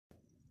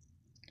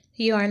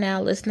You are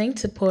now listening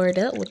to Pour It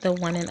Up with the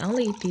one and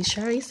only The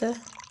Sharisa.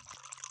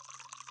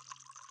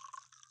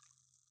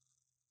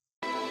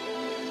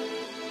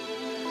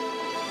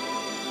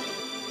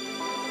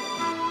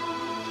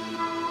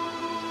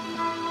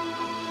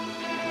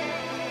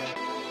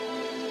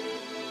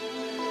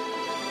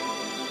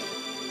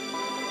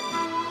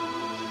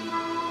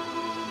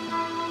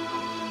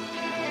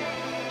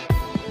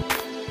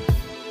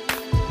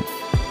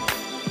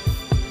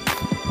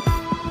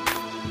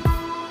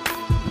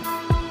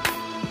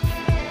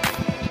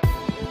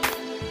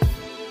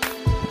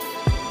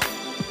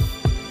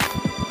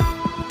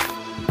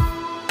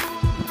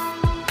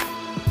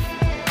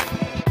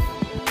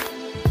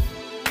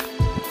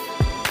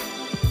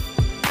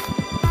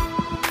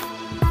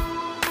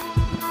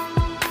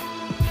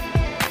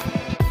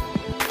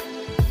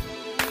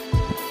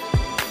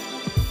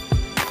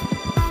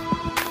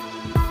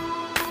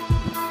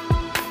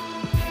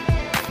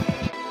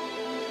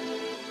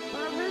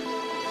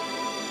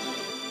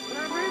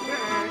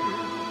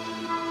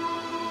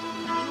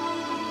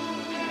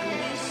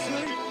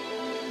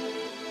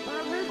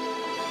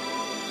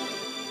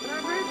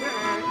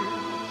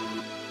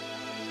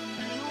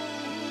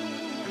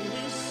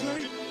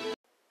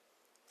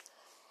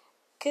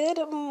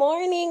 Good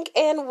morning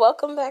and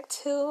welcome back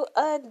to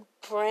a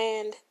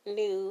brand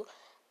new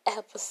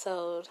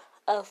episode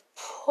of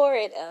Pour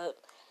It Up.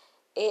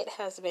 It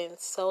has been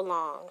so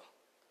long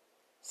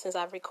since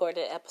I've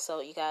recorded an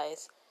episode, you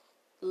guys.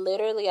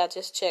 Literally, I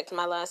just checked.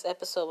 My last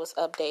episode was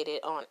updated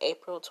on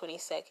April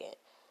 22nd.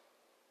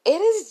 It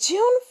is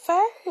June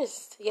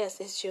 1st. Yes,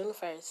 it's June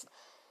 1st.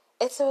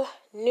 It's a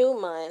new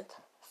month,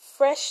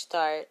 fresh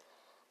start.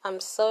 I'm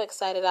so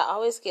excited. I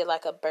always get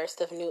like a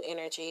burst of new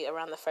energy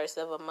around the first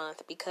of a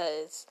month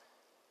because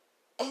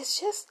it's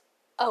just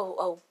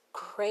a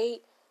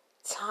great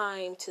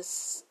time to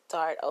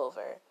start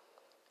over.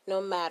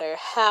 No matter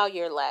how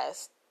your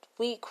last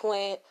week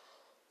went,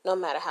 no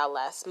matter how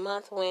last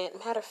month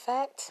went. Matter of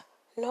fact,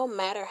 no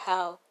matter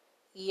how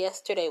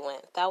yesterday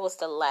went. That was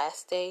the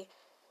last day.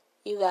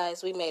 You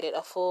guys, we made it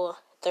a full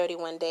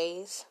 31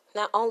 days.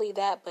 Not only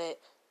that, but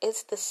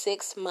it's the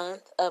 6th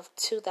month of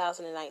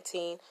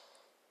 2019.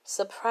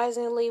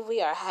 Surprisingly,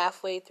 we are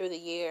halfway through the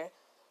year.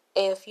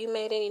 If you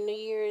made any New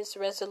Year's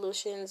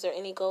resolutions or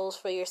any goals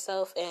for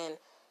yourself and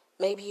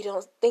maybe you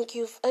don't think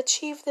you've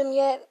achieved them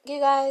yet, you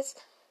guys,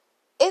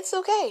 it's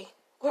okay.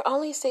 We're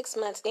only 6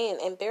 months in,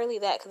 and barely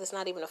that because it's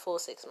not even a full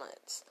 6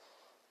 months.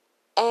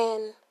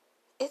 And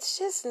it's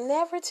just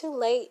never too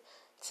late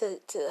to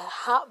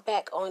hop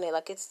back on it.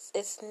 Like,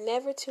 it's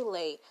never too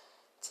late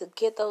to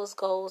get those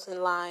goals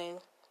in line,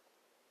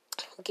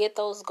 get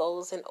those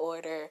goals in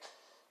order,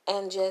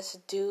 and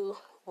just do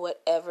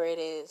whatever it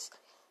is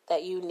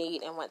that you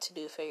need and want to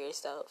do for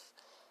yourself.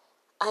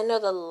 I know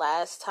the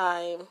last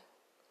time,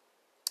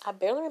 I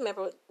barely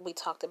remember what we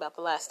talked about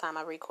the last time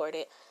I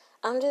recorded.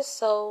 I'm just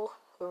so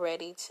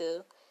ready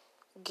to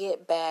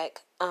get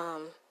back.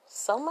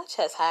 So much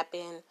has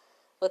happened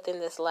within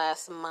this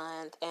last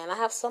month, and I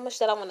have so much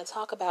that I want to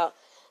talk about,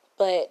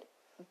 but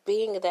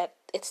being that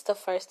it's the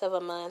first of a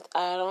month,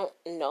 I don't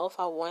know if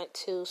I want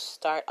to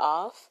start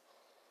off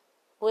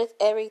with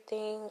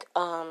everything.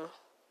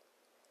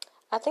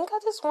 I think I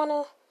just want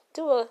to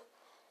do a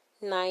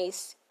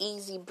nice,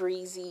 easy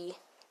breezy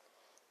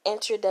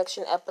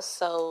introduction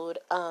episode.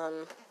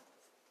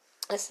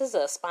 This is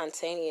a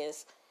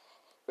spontaneous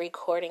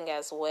recording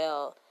as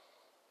well.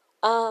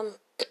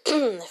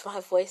 If my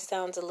voice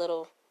sounds a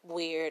little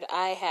weird,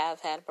 I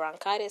have had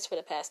bronchitis for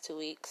the past 2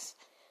 weeks,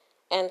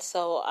 and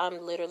so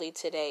I'm literally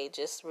today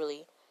just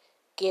really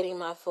getting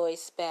my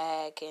voice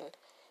back and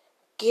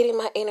getting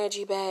my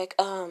energy back.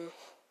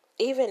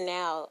 Even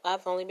now,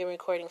 I've only been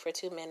recording for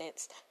 2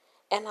 minutes,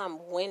 and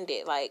I'm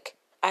winded. Like,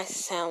 I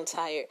sound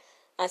tired.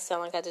 I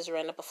sound like I just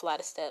ran up a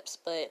flight of steps.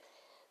 But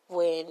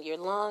when your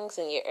lungs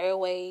and your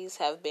airways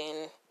have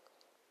been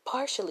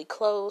partially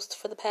closed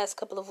for the past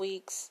couple of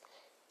weeks,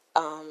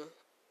 I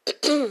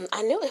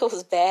knew it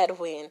was bad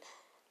when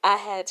I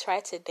had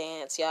tried to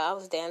dance. Y'all, I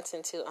was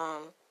dancing to,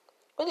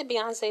 what did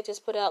Beyonce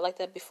just put out, like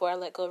that Before I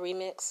Let Go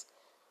remix?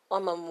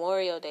 On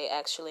Memorial Day,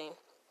 actually.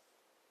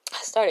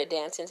 I started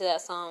dancing to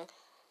that song.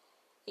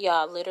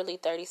 Y'all, literally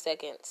 30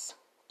 seconds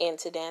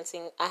into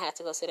dancing, I had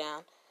to go sit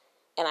down,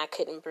 and I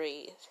couldn't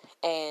breathe.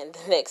 And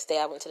the next day,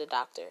 I went to the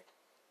doctor,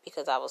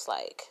 because I was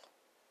like,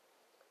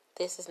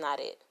 this is not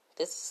it.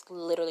 This is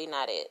literally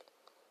not it.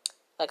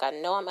 Like, I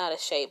know I'm out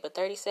of shape, but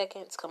 30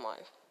 seconds, come on.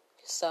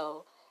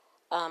 So,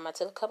 I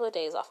took a couple of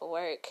days off of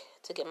work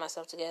to get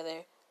myself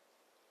together,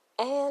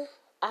 and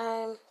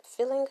I'm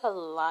feeling a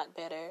lot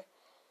better.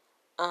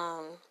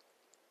 I'm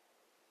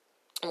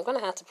going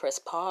to have to press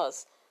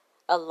pause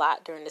a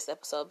lot during this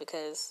episode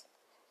because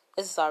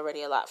this is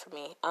already a lot for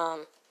me.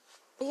 But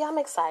yeah, I'm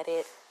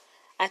excited.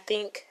 I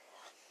think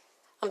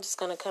I'm just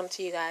going to come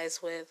to you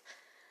guys with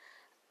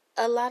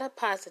a lot of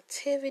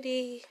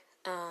positivity,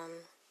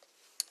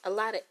 a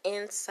lot of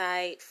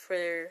insight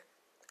for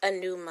a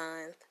new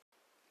month.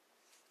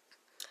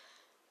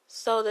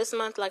 So this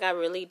month, like, I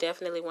really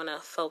definitely want to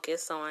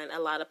focus on a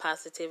lot of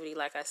positivity,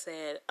 like I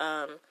said.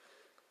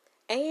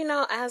 And,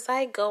 as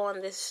I go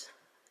on this,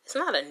 it's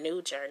not a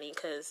new journey,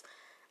 because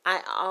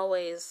I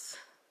always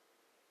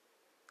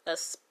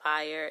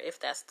aspire, if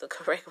that's the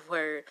correct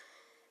word,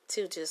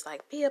 to just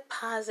like be a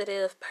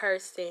positive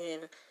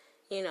person,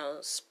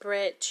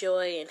 spread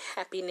joy and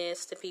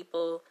happiness to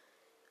people,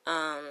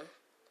 and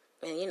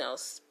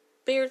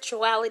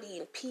spirituality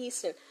and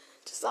peace and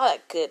just all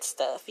that good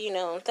stuff.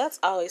 That's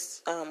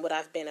always what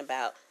I've been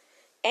about.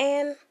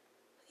 And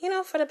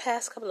for the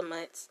past couple of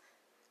months,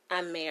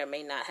 I may or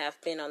may not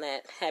have been on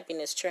that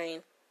happiness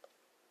train,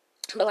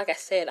 but like I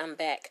said, I'm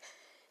back,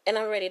 and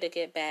I'm ready to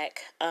get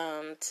back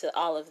to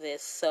all of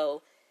this.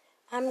 So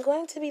I'm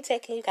going to be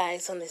taking you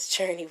guys on this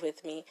journey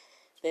with me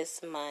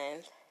this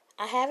month.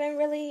 I haven't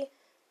really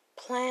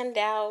planned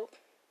out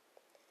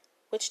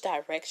which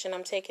direction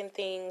I'm taking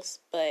things,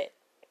 but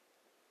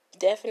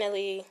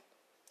definitely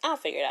I'll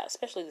figure it out,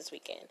 especially this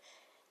weekend.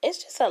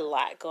 It's just a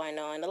lot going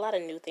on, a lot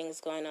of new things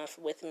going on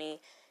with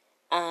me.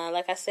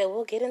 Like I said,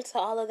 we'll get into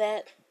all of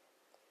that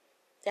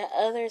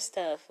other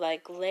stuff,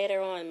 like later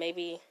on,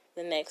 maybe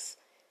the next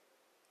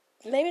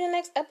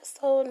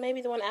episode, maybe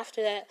the one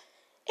after that.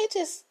 It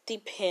just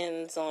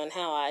depends on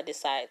how I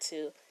decide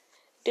to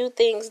do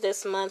things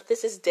this month.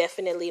 This is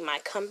definitely my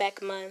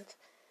comeback month.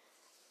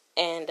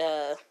 And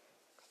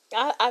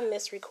I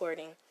miss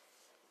recording.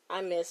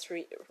 I miss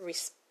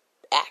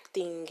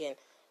acting and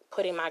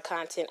putting my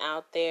content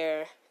out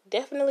there.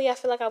 Definitely, I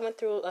feel like I went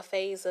through a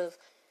phase of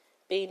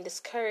being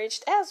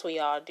discouraged, as we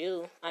all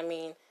do. I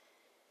mean,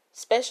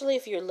 especially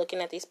if you're looking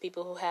at these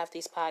people who have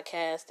these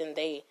podcasts and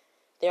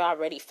they're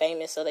already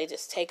famous, so they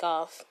just take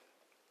off.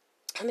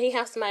 And then you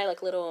have somebody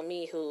like little old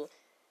me who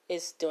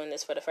is doing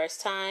this for the first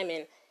time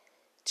and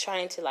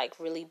trying to like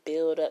really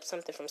build up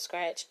something from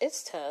scratch.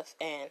 It's tough,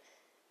 and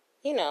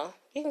you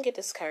can get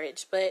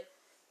discouraged, but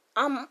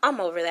I'm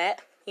over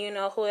that.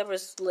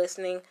 Whoever's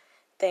listening,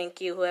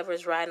 thank you.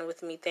 Whoever's riding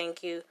with me,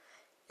 thank you.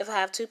 If I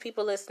have 2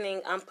 people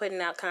listening, I'm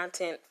putting out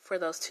content for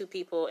those 2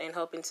 people and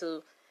hoping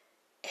to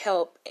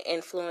help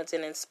influence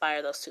and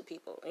inspire those 2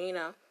 people,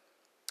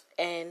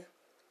 And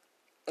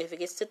if it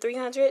gets to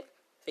 300,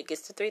 if it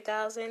gets to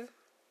 3,000,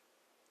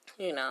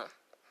 if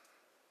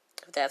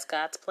that's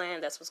God's plan,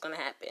 that's what's going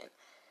to happen.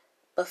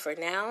 But for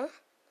now,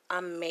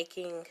 I'm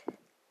making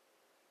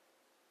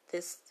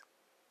this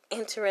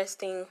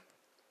interesting,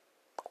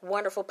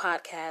 wonderful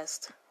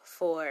podcast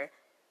for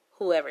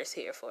whoever's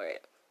here for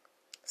it.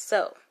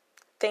 So,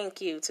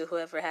 thank you to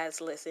whoever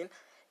has listened.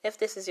 If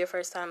this is your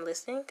first time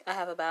listening, I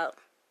have about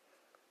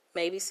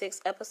maybe 6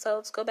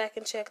 episodes. Go back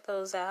and check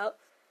those out.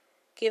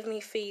 Give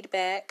me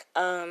feedback.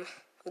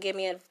 Give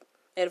me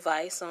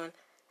advice on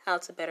how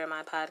to better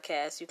my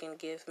podcast. You can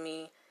give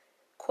me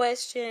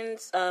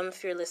questions.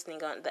 If you're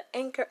listening on the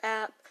Anchor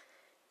app,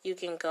 you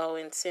can go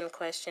and send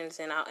questions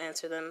and I'll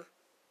answer them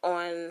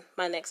on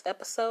my next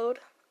episode.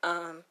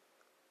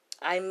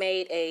 I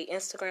made a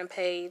Instagram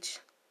page.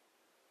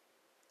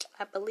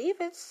 I believe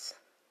it's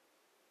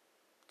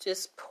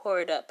just Pour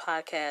It Up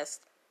Podcast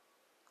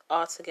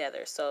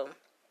altogether. So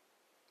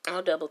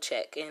I'll double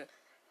check and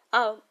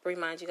I'll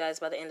remind you guys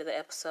by the end of the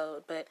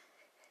episode. But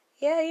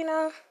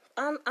yeah,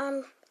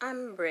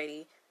 I'm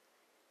ready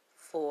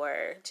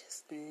for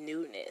just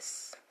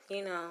newness,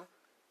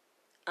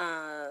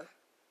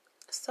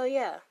 So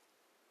yeah,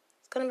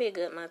 it's gonna be a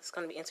good month. It's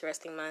gonna be an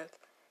interesting month.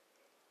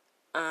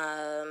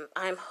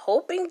 I'm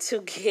hoping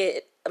to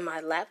get my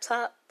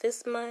laptop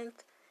this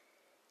month,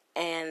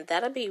 and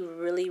that'll be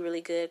really,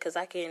 really good because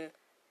I can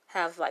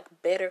have like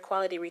better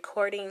quality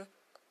recording,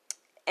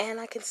 and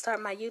I can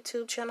start my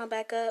YouTube channel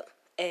back up.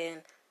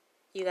 And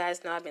you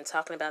guys know I've been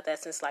talking about that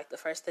since like the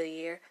first of the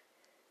year.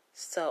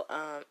 So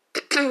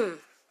I'm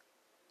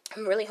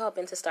really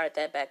hoping to start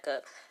that back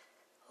up.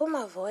 Oh,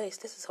 my voice,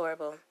 this is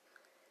horrible.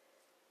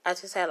 I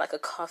just had like a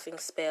coughing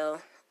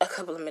spell a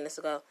couple of minutes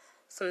ago.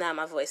 So now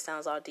my voice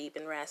sounds all deep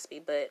and raspy.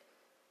 But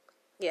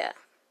yeah,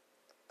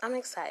 I'm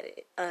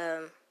excited.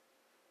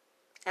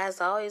 As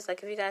always,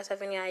 like if you guys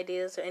have any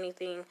ideas or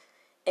anything,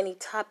 any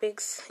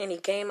topics, any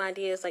game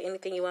ideas, like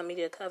anything you want me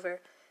to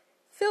cover,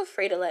 feel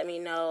free to let me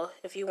know.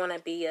 If you want to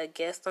be a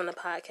guest on the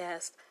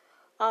podcast,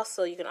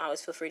 also you can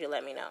always feel free to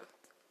let me know.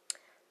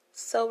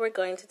 So we're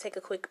going to take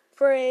a quick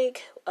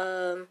break.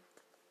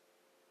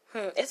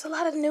 It's a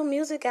lot of new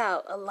music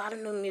out. A lot of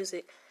new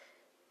music.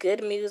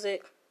 Good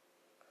music.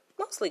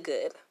 Mostly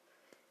good.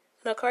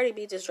 Cardi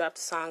B just dropped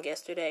a song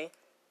yesterday.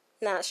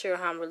 Not sure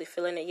how I'm really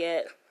feeling it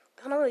yet.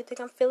 I don't really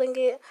think I'm feeling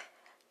it.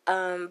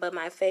 But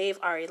my fave,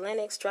 Ari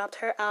Lennox, dropped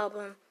her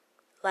album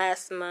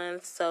last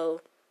month.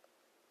 So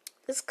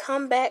this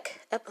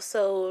comeback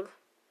episode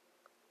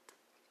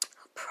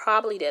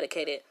probably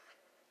dedicated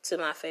to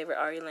my favorite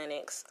Ari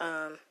Lennox.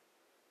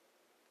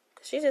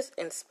 She just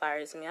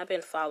inspires me. I've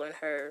been following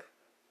her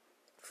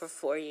for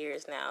 4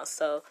 years now.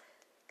 So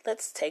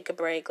let's take a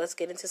break. Let's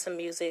get into some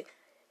music.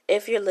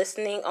 If you're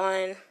listening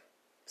on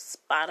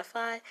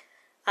Spotify,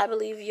 I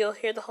believe you'll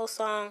hear the whole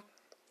song.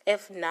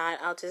 If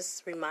not, I'll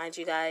just remind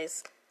you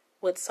guys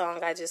what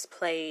song I just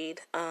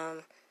played.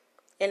 And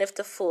if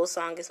the full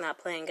song is not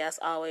playing, as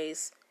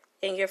always,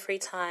 in your free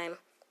time,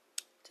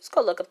 just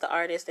go look up the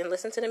artist and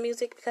listen to the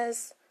music,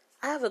 because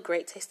I have a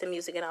great taste in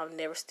music and I'll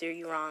never steer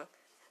you wrong.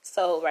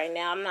 So right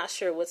now, I'm not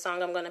sure what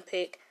song I'm going to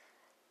pick,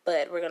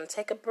 but we're going to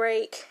take a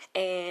break,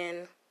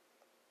 and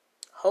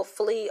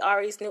hopefully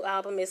Ari's new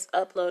album is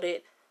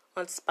uploaded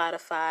on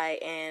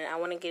Spotify, and I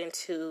want to get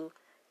into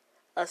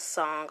a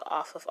song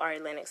off of Ari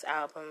Lennox's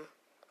album.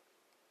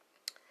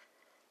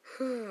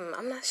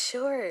 I'm not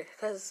sure,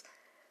 because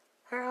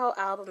her whole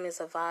album is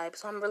a vibe,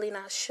 so I'm really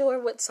not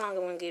sure what song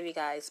I'm going to give you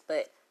guys,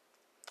 but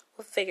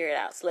we'll figure it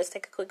out. So let's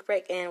take a quick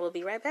break, and we'll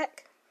be right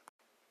back.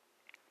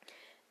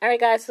 Alright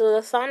guys, so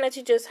the song that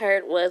you just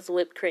heard was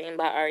Whipped Cream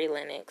by Ari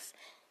Lennox.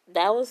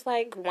 That was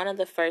like one of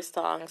the first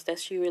songs that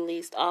she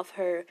released off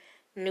her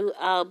new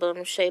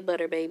album, Shea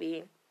Butter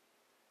Baby.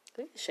 I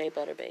think it's Shea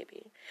Butter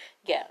Baby.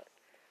 Yeah.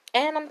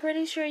 And I'm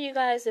pretty sure you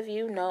guys, if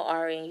you know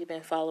Ari and you've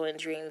been following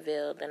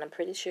Dreamville, then I'm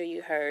pretty sure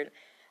you heard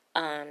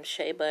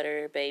Shea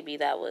Butter Baby.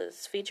 That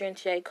was featuring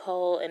J.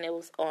 Cole, and it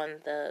was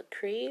on the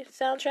Creed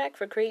soundtrack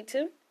for Creed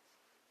 2.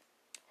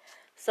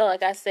 So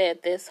like I said,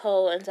 this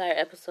whole entire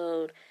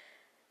episode,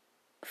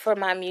 for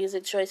my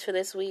music choice for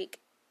this week,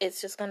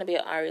 it's just going to be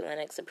an Ari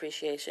Lennox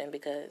appreciation,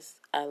 because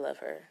I love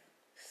her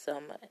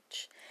so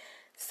much.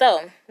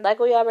 So, like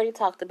we already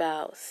talked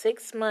about,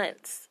 6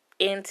 months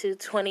into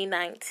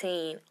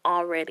 2019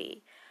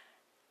 already.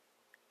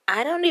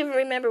 I don't even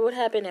remember what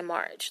happened in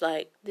March.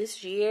 Like,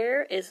 this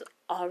year is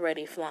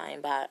already flying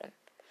by.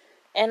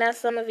 And as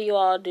some of you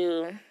all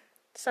do,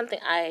 something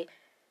I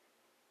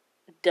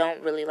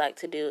don't really like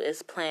to do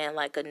is plan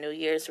like a New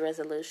Year's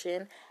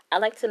resolution. I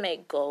like to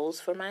make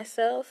goals for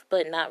myself,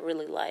 but not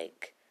really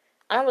like,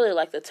 I don't really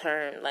like the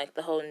term, like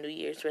the whole New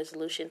Year's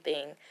resolution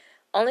thing,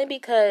 only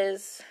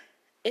because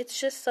it's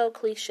just so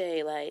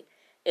cliche. Like,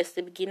 it's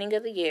the beginning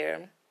of the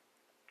year,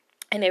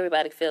 and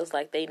everybody feels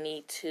like they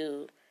need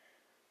to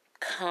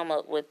come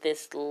up with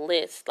this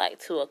list, like,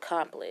 to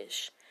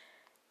accomplish.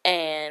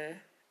 And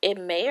it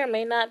may or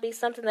may not be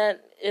something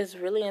that is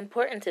really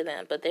important to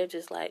them, but they're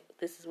just like,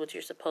 this is what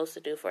you're supposed to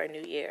do for a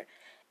new year.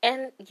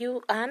 And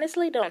you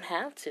honestly don't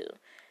have to.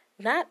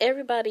 Not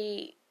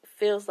everybody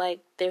feels like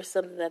there's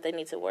something that they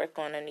need to work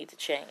on or need to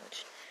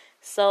change.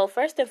 So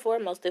first and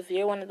foremost, if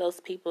you're one of those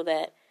people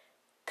that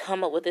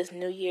come up with this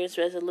New Year's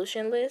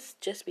resolution list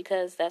just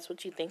because that's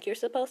what you think you're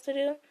supposed to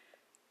do,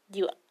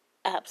 you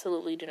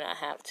absolutely do not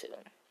have to.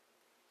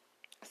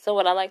 So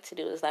what I like to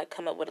do is like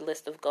come up with a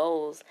list of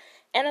goals.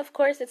 And of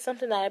course, it's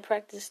something that I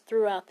practice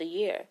throughout the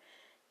year.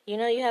 You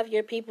know, you have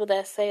your people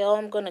that say, oh,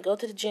 I'm going to go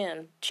to the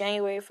gym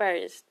January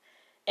 1st.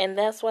 And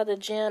that's why the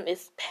gym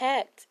is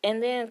packed.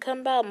 And then come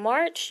about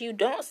March, you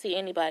don't see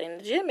anybody in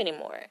the gym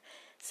anymore.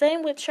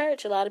 Same with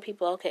church. A lot of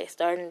people, okay,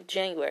 starting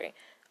January,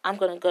 I'm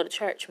going to go to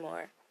church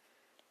more.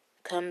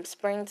 Come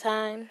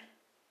springtime,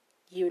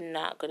 you're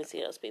not going to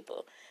see those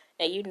people.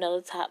 And you know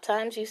the top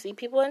times you see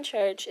people in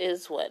church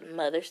is what?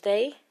 Mother's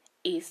Day,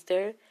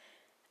 Easter,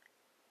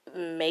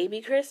 maybe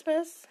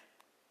Christmas.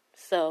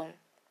 So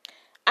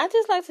I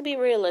just like to be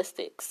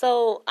realistic.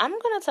 So I'm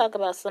going to talk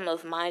about some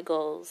of my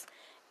goals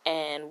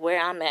and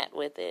where I'm at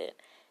with it.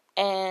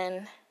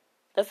 And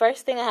the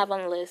first thing I have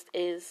on the list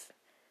is,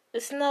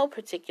 it's no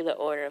particular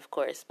order, of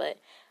course, but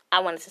I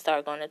wanted to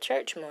start going to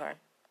church more.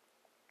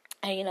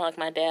 And, you know, like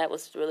my dad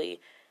was really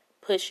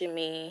pushing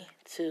me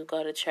to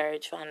go to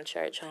church, find a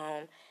church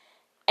home.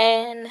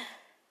 And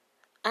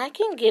I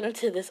can get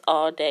into this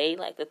all day,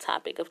 like the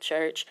topic of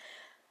church.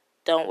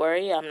 Don't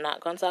worry, I'm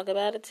not going to talk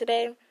about it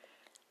today.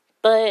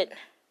 But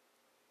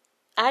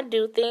I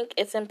do think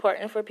it's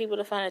important for people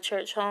to find a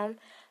church home.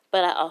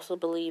 But I also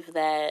believe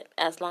that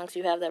as long as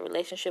you have that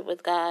relationship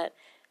with God,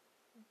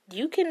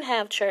 you can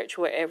have church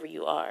wherever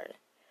you are.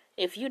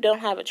 If you don't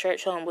have a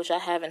church home, which I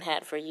haven't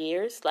had for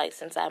years, like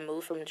since I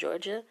moved from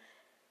Georgia,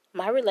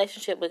 my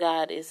relationship with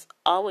God is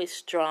always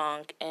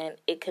strong, and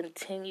it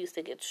continues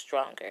to get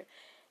stronger.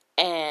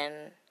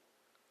 And,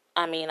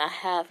 I mean, I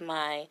have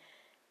my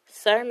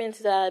sermons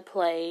that I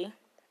play.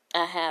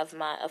 I have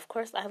of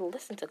course, I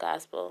listen to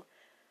gospel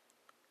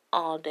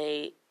all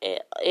day,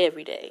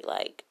 every day.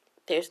 Like,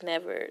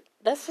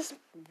 that's just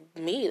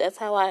me. That's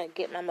how I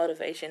get my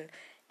motivation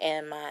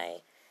and my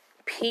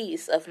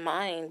peace of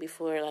mind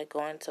before, like,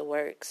 going to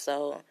work.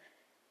 So,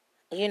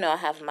 you know, I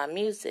have my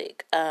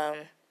music,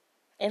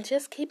 and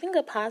just keeping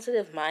a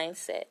positive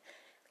mindset.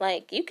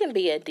 Like, you can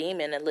be a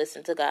demon and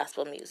listen to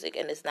gospel music,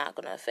 and it's not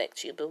going to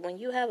affect you. But when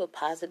you have a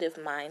positive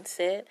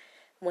mindset,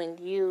 when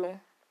you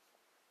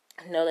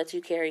know that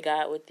you carry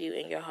God with you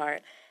in your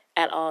heart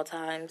at all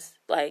times,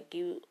 like,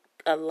 you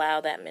allow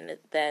that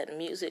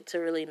music to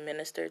really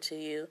minister to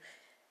you,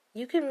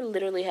 you can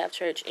literally have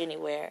church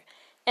anywhere.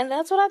 And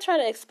that's what I try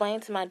to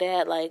explain to my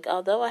dad. Like,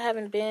 although I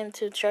haven't been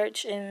to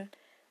church in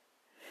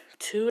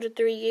 2 to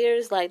 3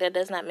 years, like, that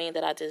does not mean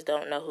that I just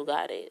don't know who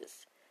God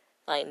is.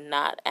 Like,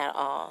 not at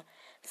all.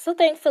 So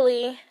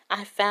thankfully,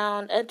 I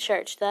found a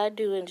church that I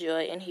do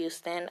enjoy in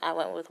Houston. I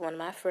went with one of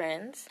my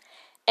friends,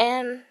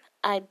 and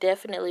I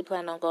definitely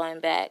plan on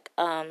going back.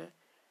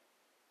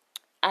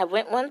 I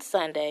went one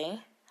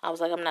Sunday. I was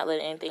like, I'm not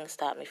letting anything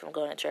stop me from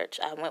going to church.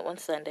 I went one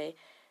Sunday,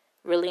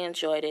 really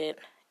enjoyed it,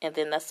 And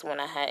then that's when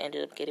I had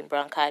ended up getting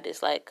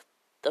bronchitis, like,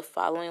 the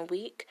following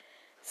week.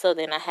 So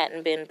then I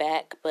hadn't been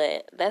back,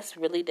 but that's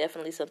really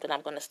definitely something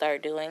I'm going to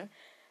start doing.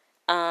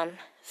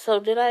 So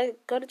did I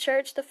go to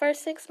church the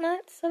first 6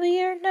 months of the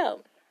year?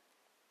 No.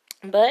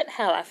 But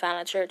how I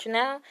found a church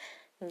now?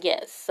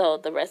 Yes. So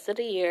the rest of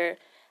the year,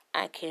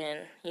 I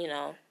can,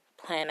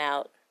 plan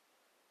out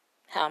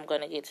how I'm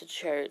going to get to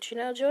church,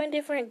 join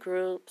different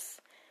groups.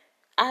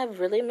 I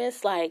really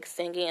miss, like,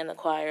 singing in the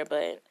choir,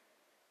 but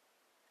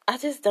I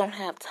just don't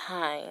have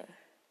time.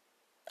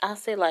 I'll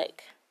say,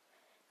 like,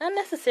 not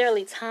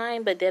necessarily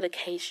time, but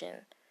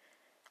dedication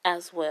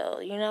as well.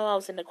 I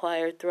was in the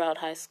choir throughout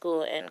high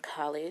school and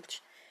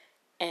college,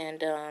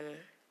 and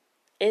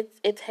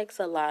it takes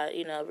a lot,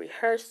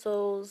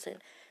 rehearsals and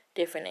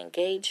different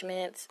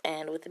engagements,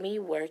 and with me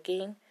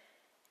working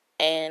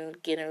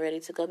and getting ready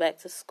to go back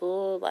to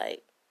school,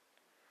 like,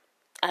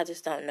 I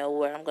just don't know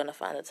where I'm going to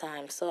find the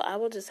time. So I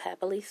will just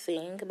happily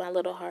sing my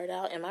little heart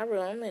out in my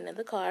room and in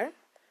the car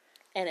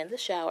and in the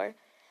shower.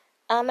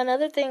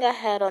 Another thing I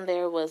had on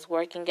there was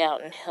working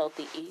out and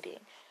healthy eating.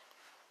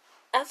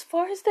 As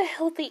far as the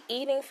healthy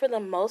eating, for the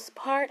most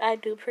part, I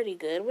do pretty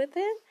good with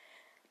it.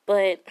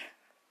 But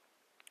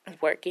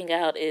working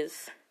out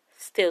is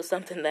still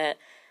something that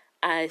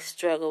I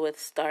struggle with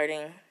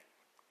starting.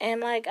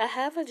 And, like, I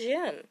have a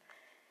gym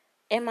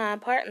in my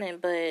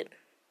apartment, but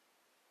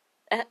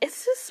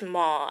it's just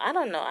small. I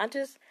don't know. I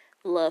just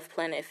love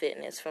Planet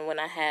Fitness from when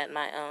I had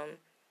my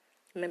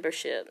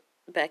membership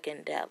back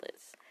in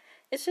Dallas.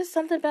 It's just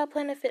something about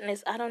Planet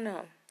Fitness. I don't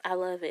know. I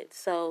love it.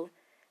 So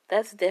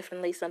that's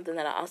definitely something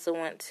that I also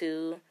want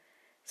to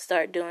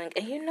start doing.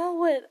 And you know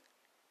what?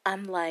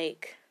 I'm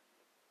like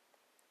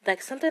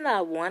something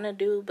I want to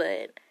do,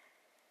 but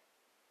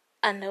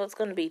I know it's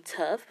going to be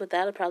tough, but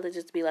that'll probably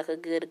just be like a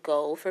good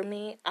goal for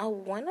me. I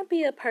want to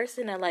be a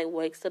person that, like,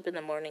 wakes up in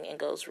the morning and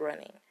goes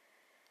running.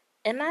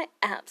 And I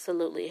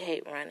absolutely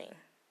hate running.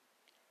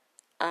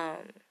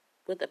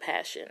 With a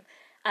passion.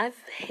 I've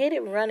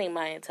hated running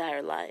my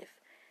entire life.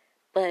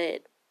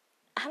 But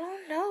I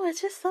don't know.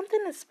 It's just something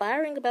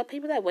inspiring about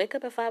people that wake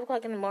up at 5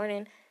 o'clock in the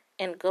morning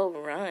and go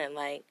run.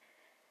 Like,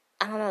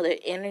 I don't know, their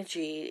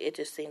energy, it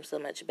just seems so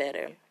much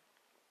better.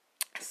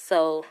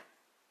 So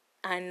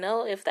I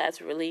know if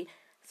that's really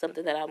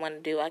something that I want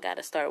to do, I got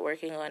to start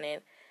working on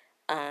it.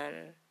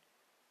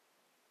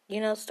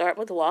 Start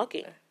with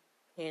walking.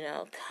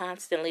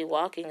 Constantly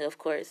walking, of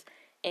course,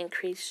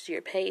 increase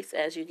your pace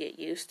as you get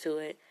used to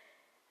it.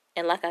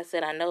 And like I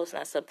said, I know it's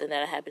not something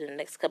that'll happen in the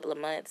next couple of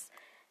months,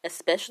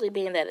 especially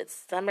being that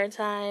it's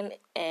summertime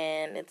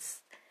and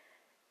it's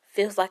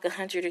feels like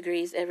 100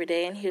 degrees every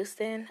day in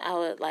Houston. I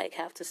would, like,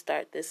 have to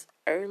start this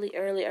early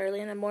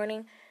in the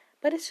morning.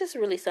 But it's just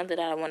really something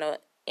that I want to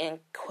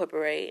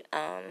incorporate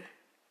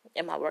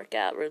in my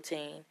workout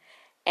routine.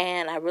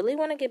 And I really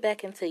want to get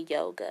back into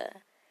yoga.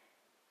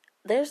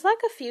 There's, like,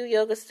 a few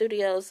yoga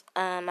studios.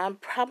 I'm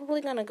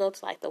probably going to go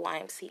to, like, the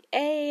YMCA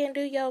and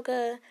do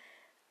yoga.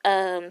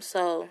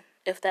 So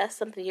if that's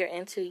something you're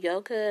into,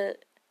 yoga,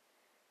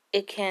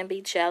 it can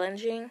be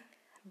challenging,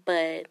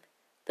 but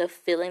the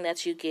feeling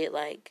that you get,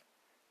 like,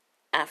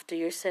 after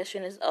your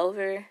session is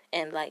over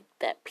and, like,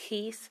 that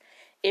peace,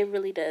 it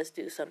really does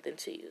do something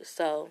to you.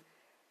 So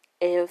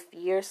if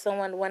you're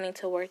someone wanting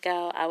to work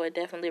out, I would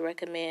definitely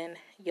recommend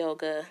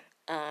yoga.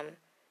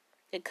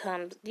 It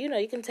comes,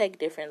 you can take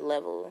different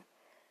level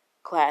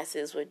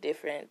classes with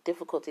different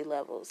difficulty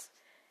levels.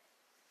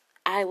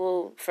 I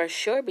will for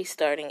sure be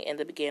starting in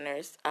the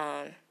beginners,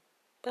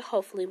 but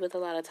hopefully with a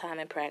lot of time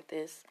and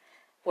practice,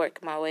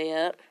 work my way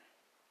up.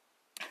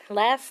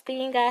 Last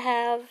thing I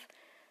have,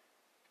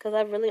 because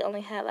I really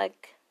only had,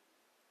 like,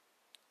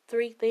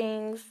 3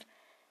 things,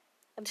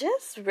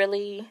 just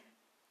really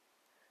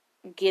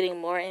getting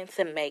more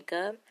into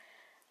makeup.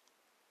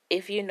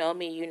 If you know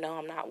me, you know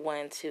I'm not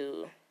one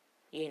to,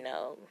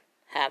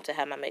 have to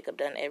have my makeup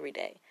done every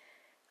day.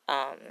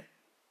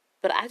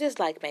 But I just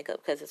like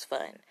makeup because it's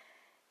fun.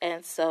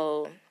 And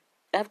so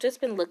I've just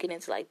been looking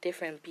into, like,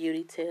 different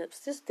beauty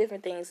tips, just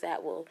different things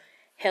that will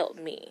help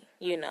me,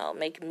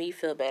 make me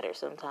feel better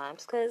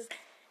sometimes. Because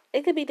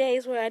it could be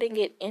days where I didn't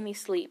get any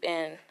sleep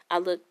and I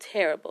look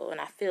terrible and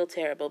I feel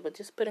terrible. But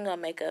just putting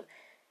on makeup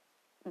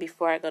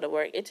before I go to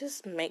work, it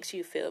just makes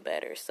you feel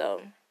better.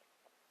 So,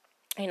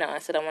 I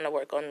said I want to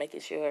work on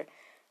making sure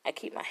I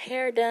keep my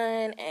hair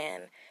done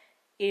and,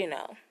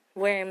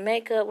 wearing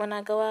makeup when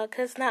I go out.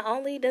 Because not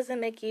only does it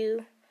make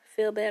you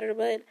feel better,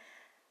 but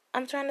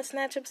I'm trying to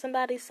snatch up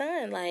somebody's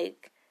son.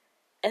 Like,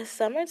 it's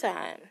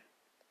summertime.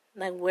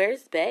 Like,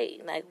 where's Bae?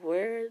 Like,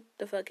 where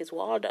the fuck is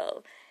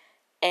Waldo?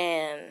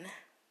 And,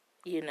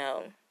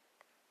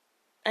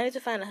 I need to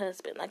find a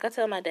husband. Like I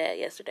told my dad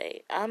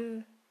yesterday,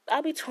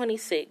 I'll be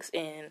 26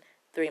 in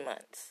 3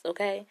 months,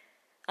 okay?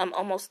 I'm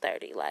almost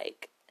 30.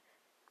 Like,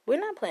 we're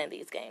not playing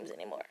these games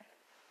anymore.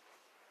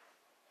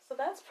 So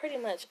that's pretty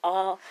much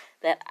all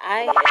that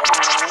I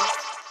have.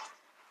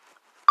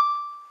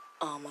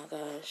 Oh my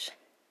gosh.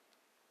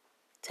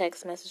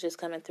 Text messages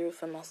coming through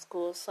from my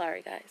school.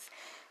 Sorry, guys.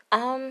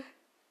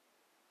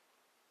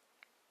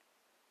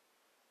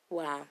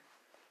 Wow.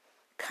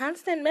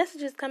 constant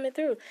messages coming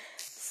through.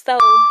 So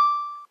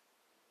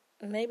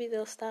maybe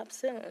they'll stop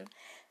soon.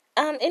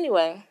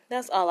 Anyway,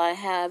 that's all I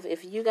have.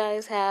 If you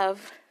guys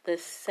have the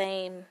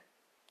same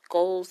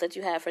goals that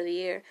you have for the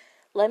year,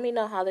 let me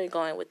know how they're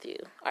going with you.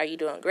 Are you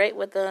doing great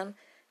with them?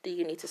 Do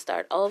you need to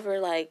start over?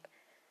 Like,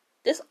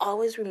 just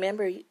always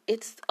remember,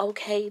 it's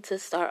okay to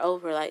start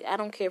over. Like, I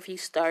don't care if you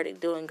started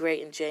doing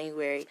great in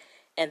January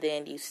and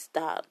then you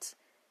stopped.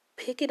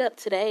 Pick it up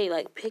today.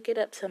 Like, pick it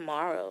up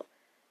tomorrow.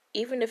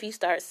 Even if you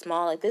start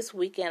small, like this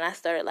weekend, I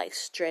started like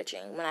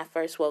stretching when I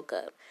first woke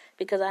up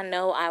because I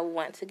know I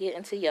want to get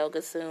into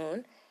yoga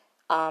soon.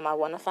 I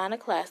want to find a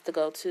class to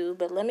go to,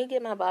 but let me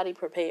get my body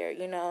prepared,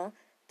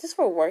 just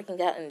for working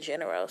out in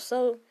general.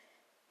 So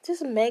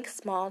just make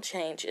small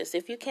changes.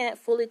 If you can't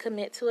fully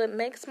commit to it,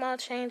 make small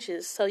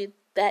changes so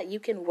that you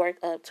can work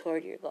up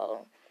toward your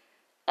goal.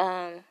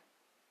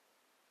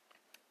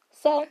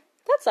 So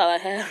that's all I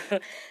have.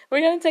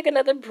 We're going to take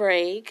another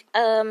break.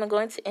 I'm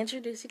going to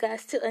introduce you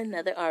guys to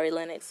another Ari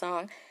Lennox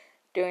song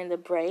during the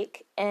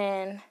break.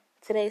 And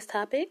today's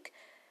topic,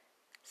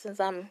 since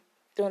I'm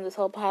doing this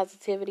whole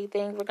positivity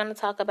thing, we're going to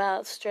talk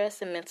about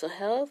stress and mental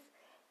health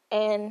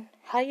and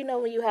how you know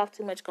when you have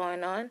too much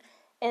going on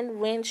and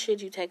when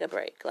should you take a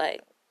break.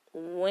 Like,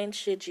 when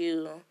do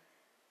you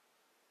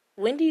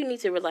need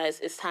to realize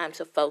it's time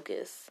to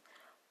focus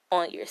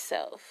on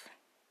yourself?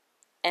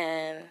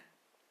 And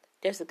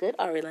there's a good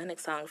Ari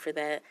Lennox song for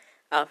that.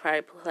 I'll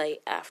probably play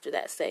after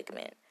that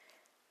segment.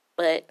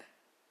 But,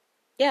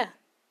 yeah.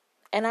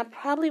 And I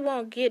probably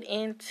won't get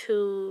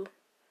into...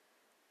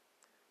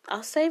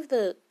 I'll save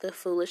the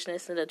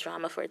foolishness and the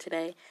drama for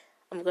today.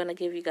 I'm going to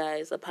give you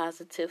guys a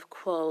positive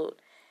quote.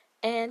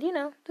 And,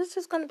 this is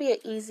just going to be an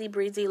easy,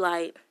 breezy,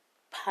 light,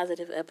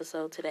 positive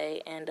episode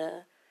today. And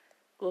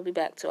we'll be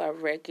back to our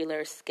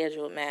regular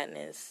scheduled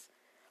madness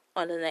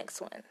on the next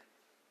one.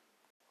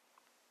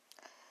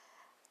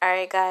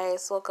 Alright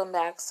guys, welcome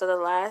back. So the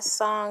last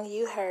song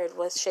you heard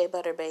was Shea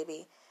Butter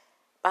Baby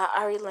by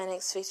Ari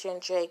Lennox featuring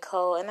J.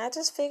 Cole. And I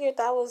just figured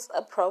that was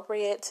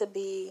appropriate to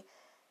be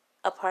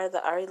a part of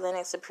the Ari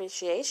Lennox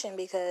appreciation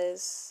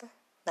because,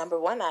 number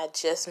one, I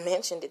just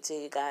mentioned it to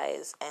you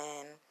guys.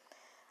 And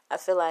I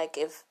feel like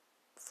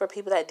for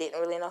people that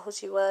didn't really know who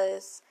she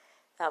was,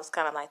 that was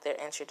kind of like their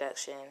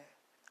introduction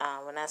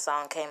when that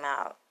song came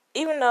out.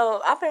 Even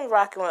though I've been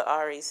rocking with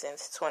Ari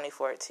since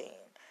 2014.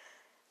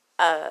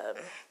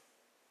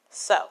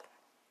 So,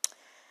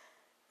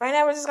 right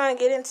now we're just going to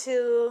get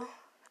into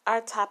our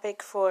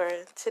topic for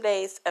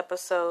today's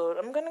episode.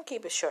 I'm going to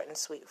keep it short and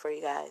sweet for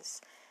you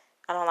guys.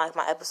 I don't like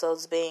my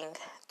episodes being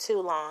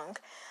too long.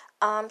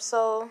 I'm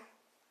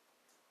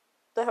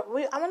going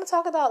to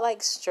talk about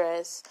like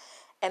stress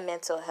and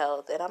mental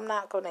health, and I'm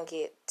not going to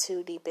get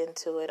too deep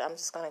into it. I'm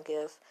just going to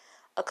give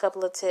a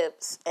couple of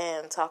tips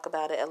and talk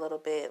about it a little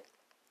bit.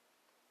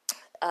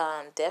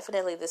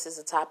 Definitely this is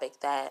a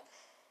topic that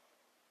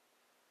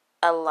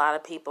a lot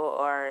of people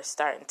are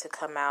starting to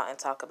come out and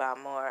talk about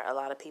more. A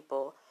lot of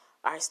people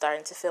are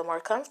starting to feel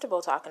more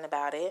comfortable talking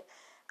about it.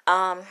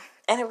 And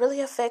it really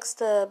affects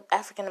the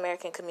African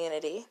American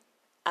community.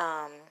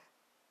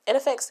 It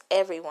affects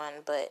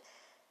everyone, but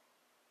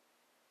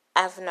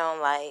I've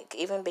known, like,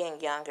 even being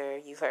younger,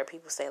 you've heard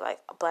people say, like,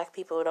 black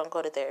people don't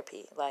go to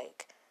therapy.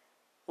 Like,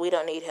 we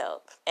don't need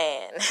help.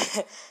 And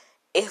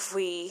if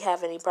we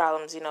have any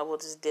problems, we'll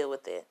just deal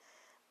with it.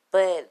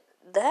 But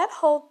that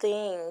whole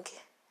thing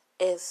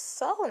is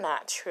so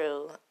not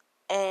true.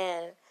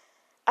 And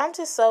I'm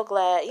just so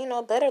glad,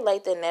 better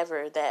late than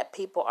never, that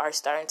people are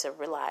starting to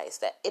realize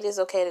that it is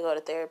okay to go to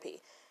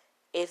therapy.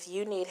 If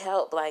you need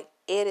help, like,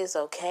 it is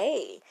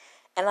okay.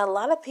 And a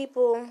lot of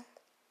people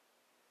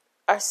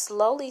are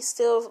slowly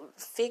still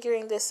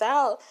figuring this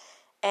out.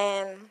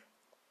 And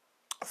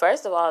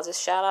first of all,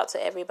 just shout out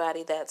to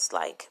everybody that's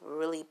like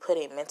really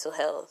putting mental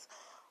health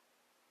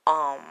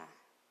on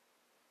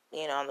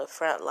the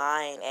front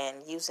line and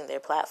using their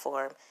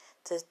platform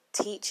to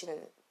teach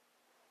and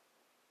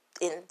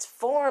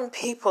inform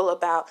people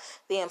about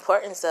the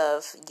importance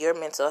of your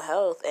mental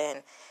health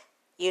and,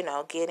 I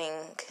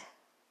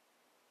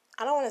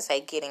don't want to say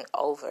getting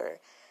over,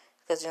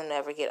 because you'll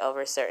never get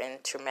over certain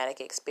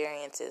traumatic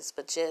experiences,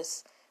 but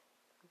just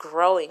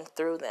growing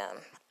through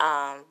them.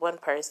 One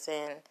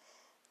person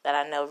that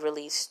I know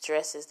really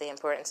stresses the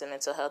importance of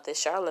mental health is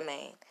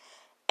Charlemagne.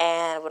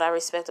 And what I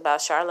respect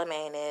about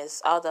Charlemagne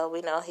is, although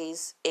we know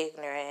he's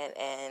ignorant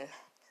and,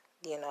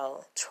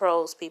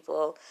 trolls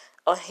people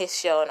on his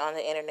show and on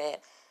the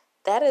internet,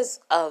 that is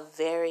a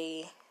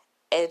very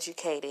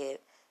educated,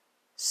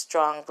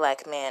 strong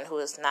black man who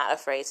is not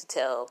afraid to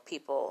tell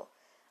people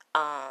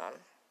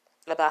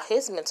about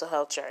his mental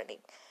health journey.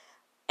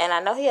 And I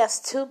know he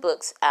has 2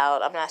 books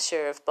out. I'm not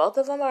sure if both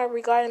of them are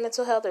regarding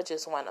mental health or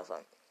just one of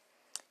them.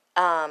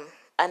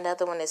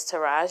 Another one is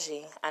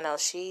Taraji. I know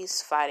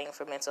she's fighting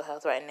for mental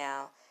health right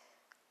now.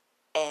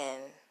 And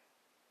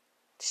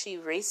she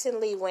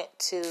recently went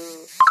to,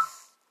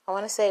 I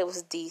want to say it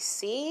was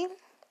DC,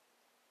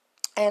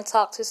 and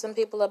talked to some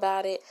people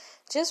about it.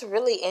 Just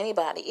really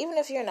anybody. Even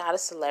if you're not a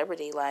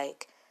celebrity,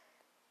 like,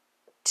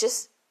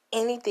 just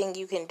anything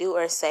you can do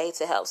or say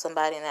to help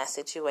somebody in that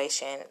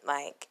situation,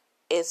 like,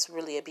 it's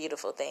really a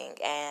beautiful thing.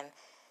 And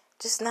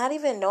just not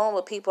even knowing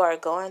what people are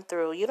going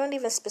through. You don't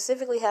even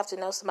specifically have to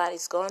know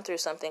somebody's going through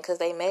something, because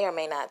they may or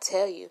may not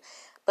tell you.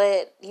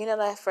 But you know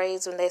that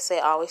phrase when they say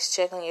always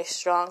check on your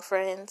strong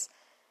friends?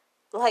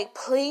 Like,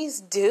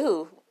 please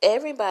do.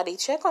 Everybody,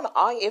 check on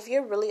all. If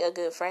you're really a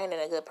good friend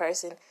and a good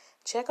person,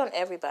 check on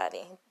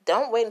everybody.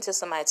 Don't wait until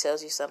somebody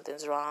tells you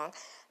something's wrong.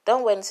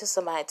 Don't wait until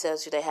somebody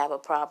tells you they have a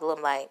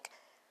problem. Like,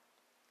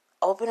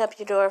 open up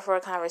your door for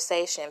a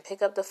conversation.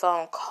 Pick up the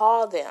phone.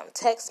 Call them.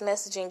 Text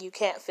messaging, you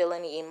can't feel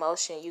any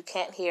emotion. You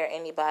can't hear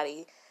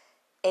anybody's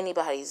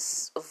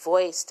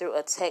voice through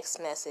a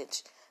text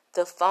message.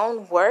 The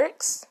phone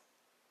works.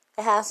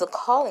 It has a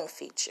calling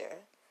feature.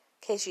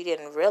 In case you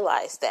didn't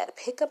realize that.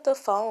 Pick up the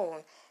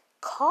phone.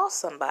 Call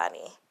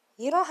somebody.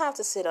 You don't have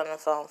to sit on the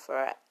phone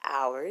for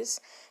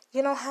hours.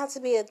 You don't have to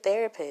be a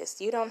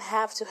therapist. You don't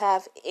have to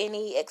have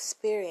any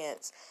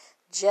experience.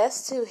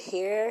 Just to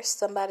hear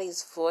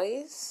somebody's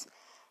voice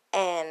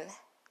and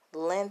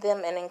lend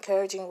them an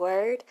encouraging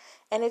word.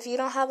 And if you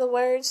don't have the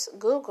words,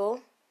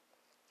 Google,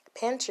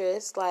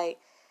 Pinterest. Like,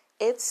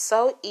 it's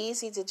so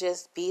easy to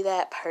just be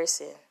that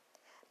person.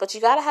 But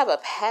you got to have a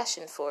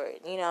passion for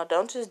it. You know,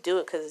 don't just do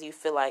it because you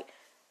feel like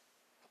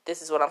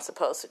this is what I'm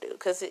supposed to do.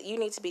 Because you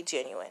need to be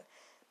genuine.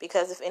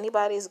 Because if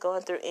anybody is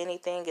going through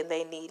anything and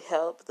they need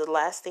help, the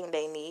last thing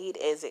they need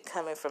is it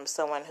coming from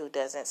someone who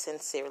doesn't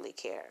sincerely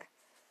care.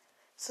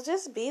 So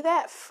just be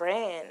that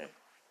friend.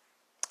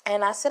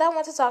 And I said I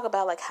want to talk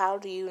about, like, how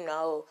do you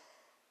know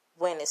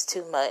when it's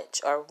too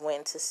much or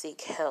when to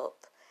seek help?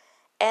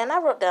 And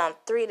I wrote down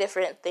 3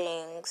 different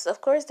things.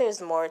 Of course,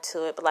 there's more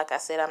to it, but like I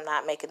said, I'm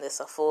not making this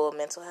a full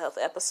mental health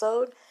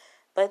episode.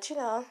 But, you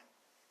know,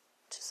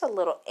 just a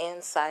little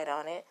insight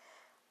on it.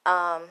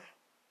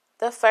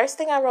 The first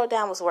thing I wrote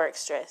down was work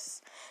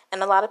stress.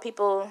 And a lot of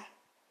people,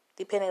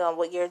 depending on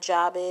what your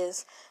job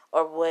is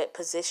or what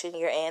position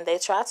you're in, they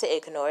try to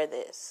ignore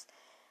this.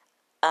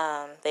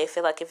 They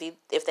feel like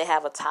if they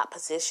have a top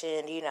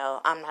position, you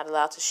know, I'm not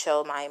allowed to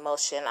show my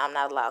emotion. I'm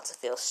not allowed to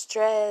feel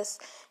stress.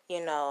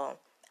 You know,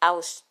 I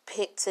was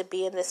picked to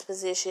be in this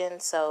position,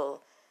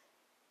 so,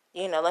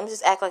 you know, let me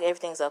just act like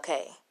everything's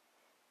okay.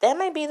 That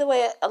may be the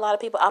way a lot of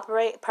people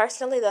operate.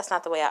 Personally, that's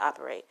not the way I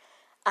operate.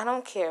 I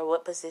don't care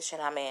what position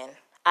I'm in.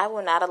 I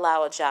will not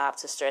allow a job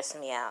to stress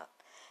me out.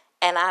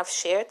 And I've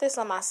shared this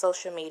on my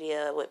social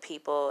media with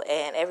people,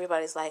 and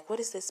everybody's like, what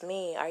does this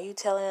mean? Are you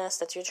telling us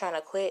that you're trying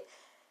to quit?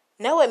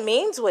 No, it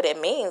means what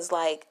it means.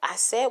 Like, I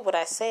said what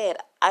I said.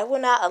 I will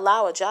not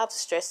allow a job to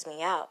stress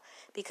me out,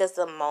 because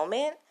the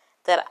moment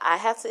that I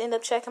have to end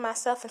up checking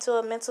myself into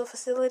a mental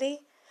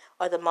facility,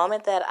 or the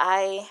moment that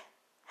I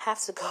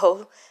have to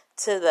go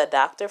to the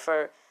doctor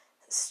for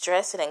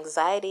stress and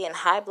anxiety and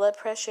high blood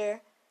pressure,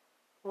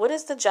 what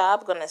is the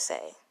job going to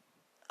say?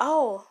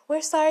 Oh,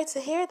 we're sorry to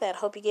hear that.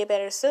 Hope you get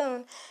better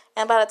soon.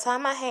 And by the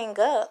time I hang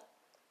up,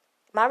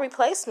 my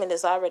replacement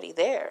is already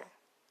there.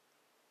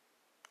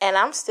 And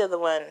I'm still the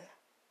one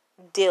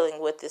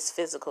dealing with this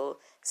physical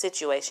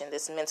situation,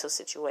 this mental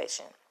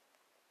situation.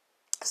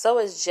 So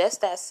it's just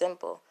that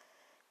simple.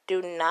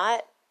 Do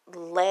not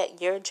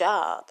let your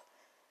job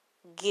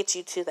get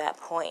you to that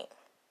point.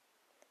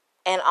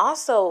 And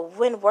also,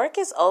 when work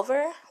is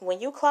over, when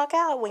you clock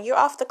out, when you're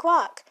off the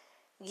clock,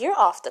 you're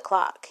off the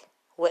clock.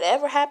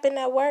 Whatever happened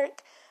at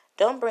work,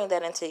 don't bring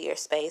that into your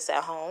space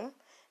at home.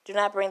 Do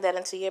not bring that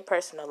into your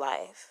personal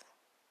life.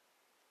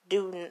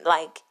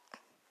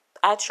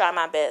 I try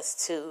my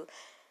best to,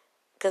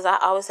 because I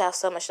always have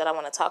so much that I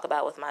want to talk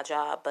about with my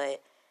job,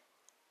 but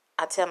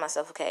I tell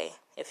myself, okay,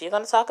 if you're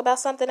going to talk about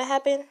something that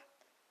happened,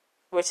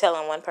 we're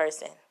telling one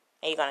person,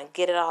 and you're going to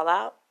get it all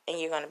out, and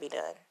you're going to be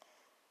done.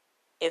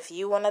 If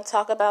you want to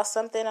talk about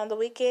something on the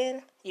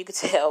weekend, you could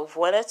tell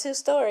 1 or 2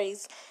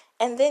 stories,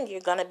 and then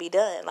you're going to be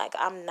done. Like,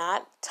 I'm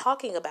not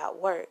talking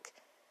about work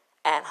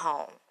at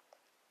home.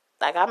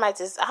 Like,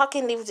 I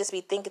can even just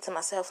be thinking to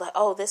myself, like,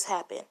 oh, this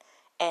happened.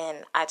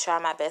 And I try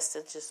my best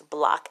to just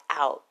block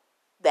out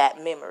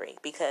that memory,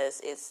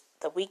 because it's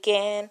the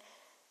weekend,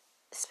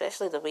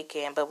 especially the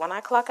weekend. But when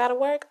I clock out of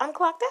work, I'm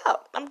clocked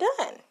out. I'm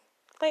done.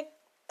 Like,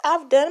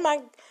 I've done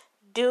my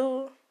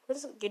due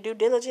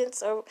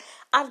diligence, or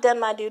I've done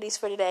my duties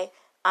for today.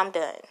 I'm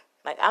done.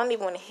 Like, I don't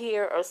even want to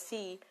hear or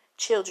see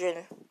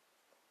children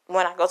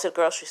when I go to the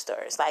grocery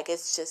stores. Like,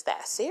 it's just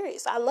that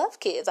serious. I love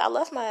kids. I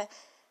love my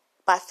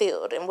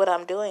field and what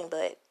I'm doing,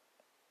 but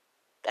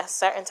at a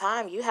certain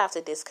time, you have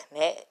to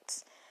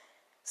disconnect.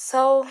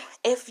 So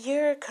if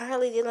you're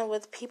currently dealing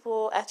with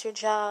people at your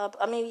job,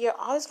 I mean, you're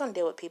always going to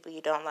deal with people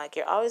you don't like.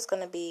 You're always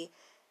going to be,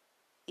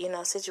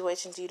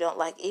 situations you don't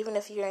like, even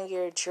if you're in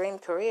your dream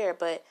career.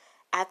 But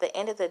at the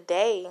end of the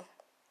day,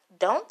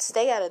 don't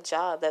stay at a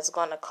job that's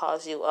going to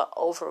cause you an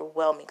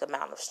overwhelming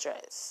amount of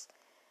stress.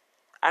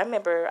 I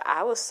remember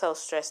I was so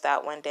stressed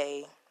out one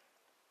day.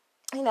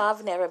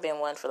 I've never been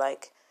one for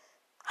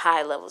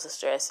high levels of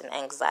stress and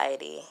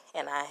anxiety,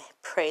 and I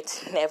pray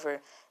to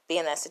never be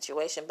in that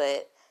situation.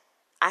 But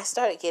I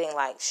started getting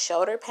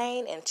shoulder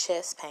pain and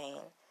chest pain,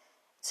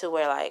 to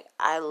where, like,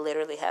 I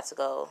literally had to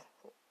go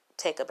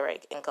take a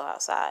break and go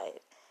outside.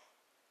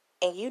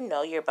 And you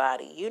know your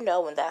body. You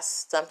know when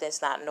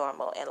something's not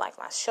normal. And, like,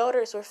 my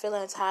shoulders were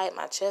feeling tight.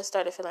 My chest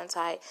started feeling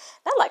tight.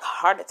 Not like a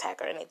heart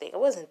attack or anything. It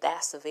wasn't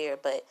that severe.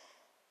 But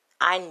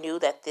I knew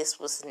that this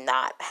was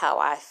not how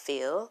I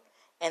feel.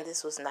 And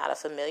this was not a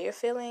familiar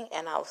feeling.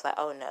 And I was like,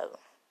 oh, no.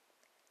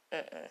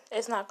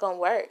 It's not going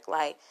to work.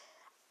 Like,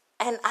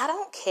 and I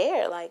don't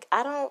care. Like,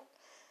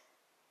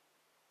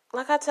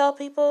 like I tell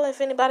people,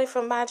 if anybody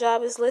from my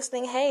job is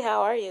listening, hey,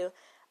 how are you?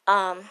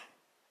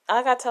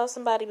 Like I told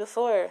somebody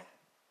before,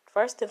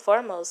 first and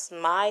foremost,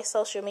 my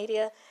social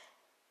media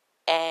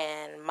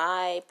and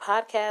my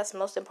podcast,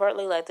 most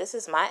importantly, like, this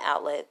is my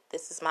outlet.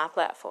 This is my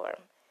platform.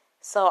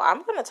 So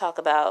I'm going to talk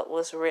about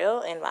what's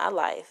real in my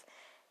life.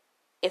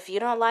 If you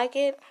don't like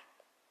it,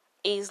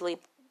 easily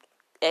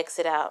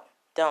exit out.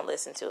 Don't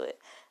listen to it.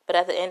 But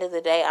at the end of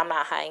the day, I'm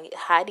not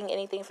hiding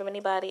anything from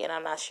anybody, and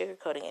I'm not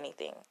sugarcoating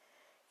anything.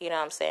 You know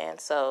what I'm saying?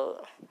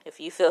 So if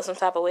you feel some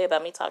type of way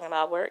about me talking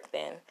about work,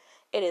 then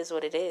it is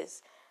what it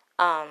is.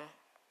 But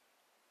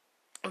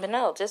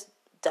no, just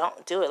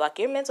don't do it. Like,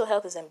 your mental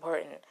health is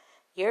important.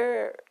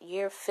 Your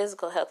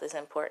physical health is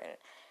important.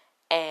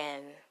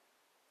 And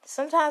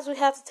sometimes we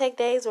have to take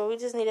days where we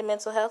just need a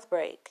mental health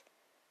break.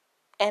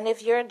 And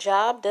if your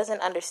job doesn't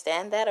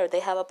understand that, or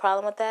they have a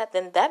problem with that,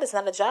 then that is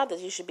not a job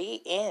that you should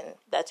be in,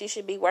 that you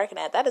should be working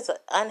at. That is an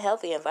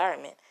unhealthy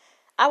environment.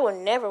 I will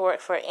never work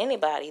for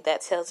anybody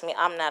that tells me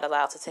I'm not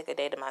allowed to take a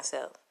day to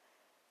myself.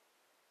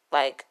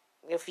 Like,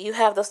 if you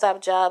have those type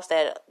of jobs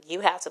that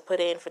you have to put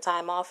in for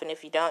time off, and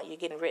if you don't, you're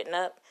getting written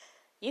up,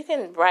 you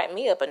can write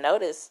me up a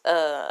notice,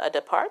 a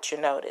departure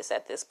notice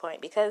at this point,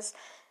 because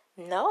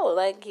no,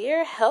 like,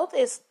 your health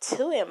is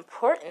too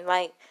important.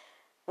 Like,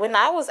 when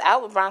I was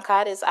out with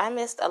bronchitis, I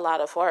missed a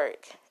lot of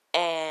work.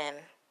 And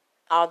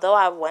although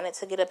I wanted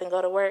to get up and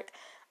go to work,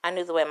 I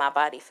knew the way my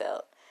body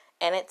felt.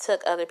 And it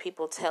took other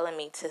people telling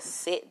me to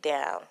sit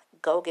down,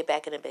 go get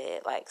back in the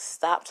bed, like,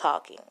 stop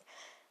talking.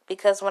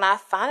 Because when I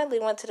finally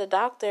went to the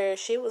doctor,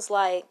 she was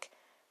like,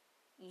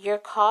 your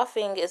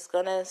coughing is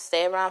going to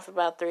stay around for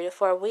about 3 to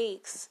 4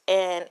 weeks.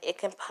 And it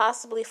can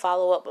possibly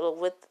follow up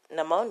with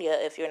pneumonia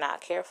if you're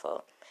not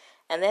careful.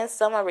 And then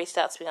someone reached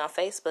out to me on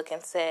Facebook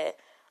and said,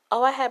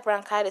 oh, I had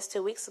bronchitis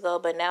 2 weeks ago,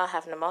 but now I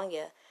have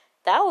pneumonia.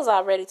 That was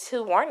already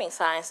 2 warning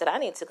signs that I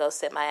need to go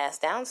sit my ass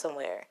down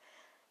somewhere.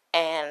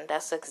 And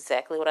that's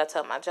exactly what I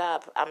told my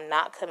job. I'm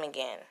not coming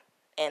in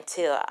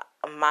until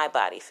my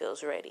body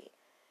feels ready.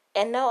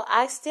 And no,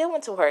 I still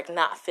went to work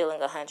not feeling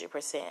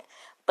 100%.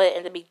 But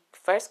in the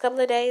first couple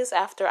of days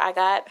after I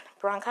got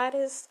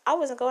bronchitis, I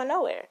wasn't going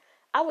nowhere.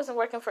 I wasn't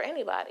working for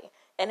anybody.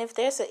 And if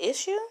there's an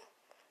issue,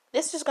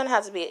 this is just going to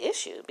have to be an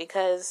issue.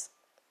 Because,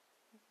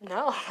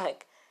 no,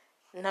 like,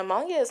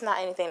 pneumonia is not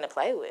anything to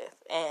play with.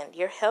 And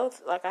your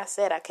health, like I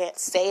said, I can't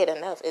say it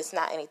enough, it's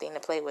not anything to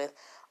play with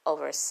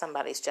over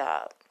somebody's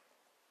job.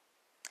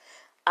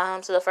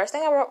 So the first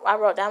thing I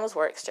wrote down was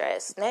work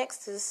stress.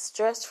 Next is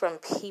stress from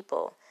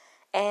people.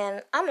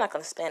 And I'm not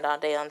going to spend all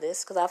day on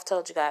this because I've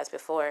told you guys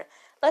before,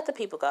 let the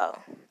people go.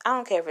 I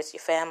don't care if it's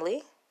your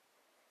family,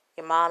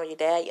 your mom, your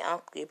dad, your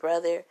uncle, your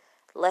brother,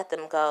 let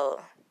them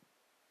go.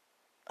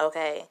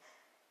 Okay?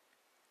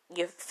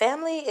 Your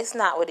family is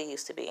not what it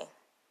used to be.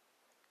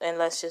 And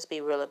let's just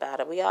be real about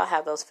it. We all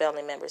have those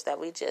family members that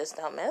we just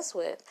don't mess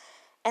with.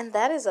 And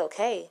that is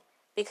okay.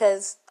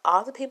 Because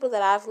all the people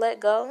that I've let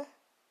go,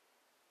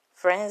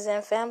 friends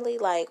and family,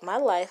 like, my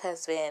life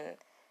has been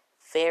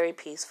very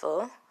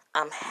peaceful.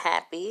 I'm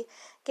happy.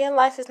 Again,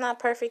 life is not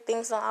perfect.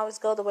 Things don't always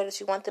go the way that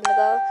you want them to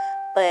go.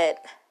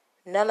 But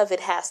none of it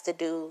has to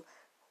do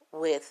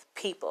with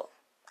people.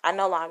 I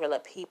no longer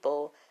let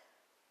people,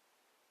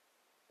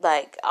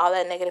 like, all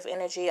that negative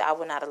energy, I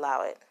will not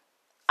allow it.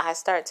 I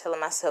started telling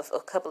myself a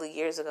couple of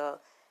years ago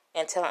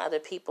and telling other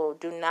people,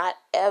 do not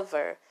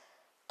ever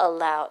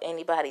allow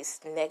anybody's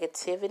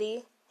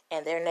negativity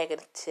and their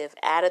negative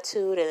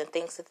attitude and the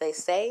things that they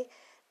say,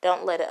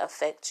 don't let it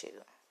affect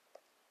you.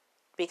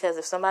 Because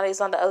if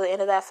somebody's on the other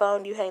end of that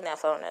phone, you hang that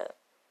phone up.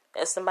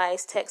 If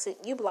somebody's texting,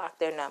 you block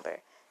their number.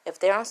 If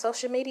they're on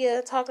social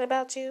media talking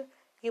about you,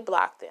 you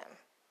block them.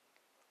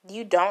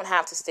 You don't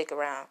have to stick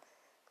around.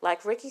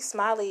 Like, Ricky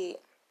Smiley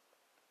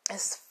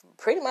is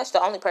pretty much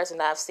the only person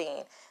that I've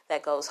seen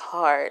that goes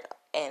hard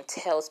and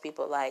tells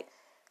people, like,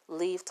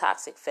 leave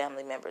toxic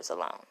family members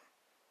alone.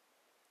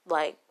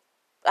 Like,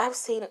 I've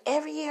seen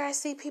every year I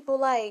see people,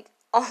 like,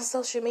 on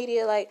social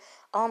media, like,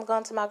 oh, I'm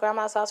going to my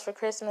grandma's house for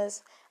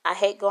Christmas. I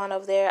hate going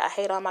over there. I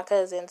hate all my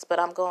cousins, but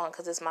I'm going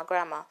because it's my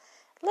grandma.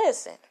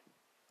 Listen,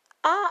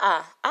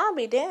 I'll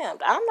be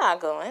damned. I'm not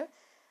going.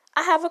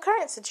 I have a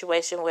current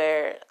situation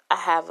where I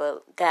have a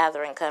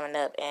gathering coming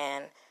up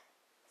and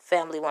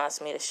family wants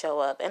me to show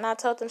up. And I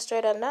told them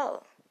straight up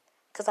no,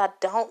 because I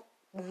don't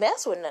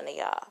mess with none of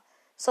y'all.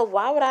 So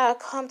why would I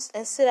come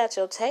and sit at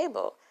your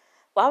table?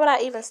 Why would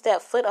I even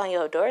step foot on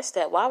your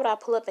doorstep? Why would I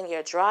pull up in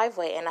your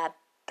driveway and I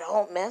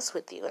don't mess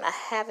with you? And I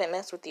haven't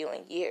messed with you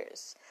in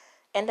years.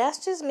 And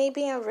that's just me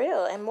being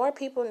real. And more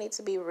people need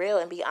to be real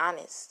and be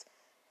honest.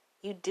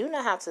 you do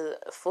not have to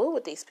fool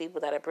with these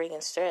people that are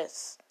bringing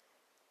stress,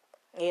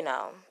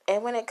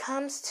 And when it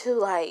comes to,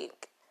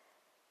 like,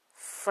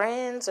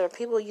 friends or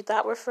people you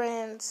thought were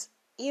friends,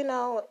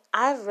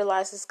 I've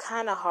realized it's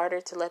kind of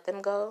harder to let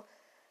them go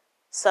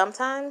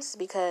sometimes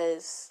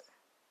because,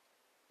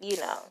 you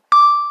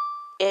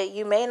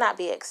may not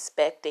be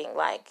expecting,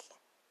 like,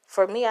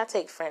 for me, I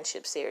take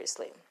friendship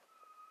seriously.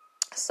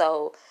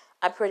 So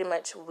I pretty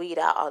much weed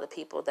out all the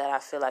people that I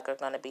feel like are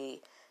going to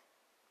be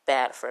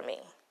bad for me.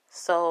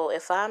 So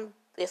if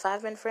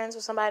I've been friends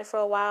with somebody for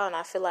a while and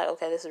I feel like,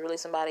 okay, this is really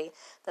somebody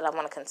that I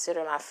want to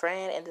consider my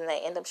friend, and then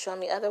they end up showing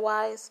me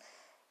otherwise,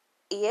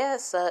 yeah,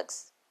 it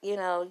sucks.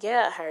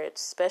 Yeah, it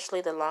hurts, especially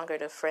the longer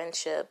the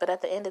friendship. But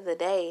at the end of the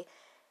day,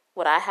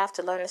 what I have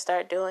to learn to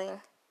start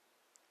doing,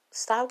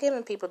 stop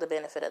giving people the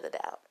benefit of the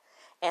doubt.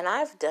 And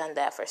I've done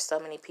that for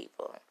so many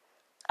people.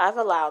 I've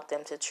allowed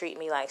them to treat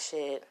me like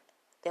shit.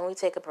 Then we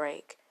take a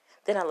break.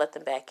 Then I let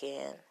them back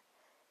in.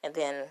 And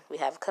then we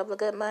have a couple of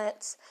good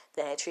months.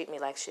 Then they treat me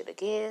like shit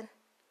again.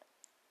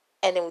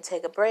 And then we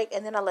take a break.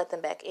 And then I let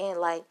them back in.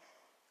 Like,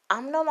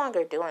 I'm no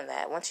longer doing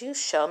that. Once you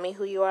show me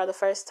who you are the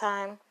first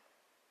time,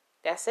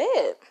 that's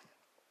it.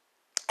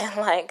 And,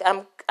 like,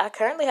 I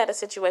currently had a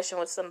situation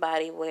with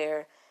somebody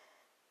where,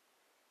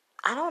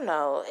 I don't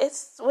know,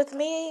 it's with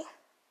me,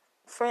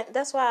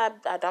 that's why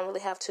I don't really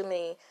have too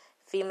many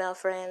female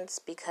friends,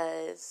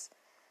 because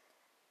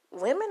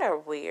women are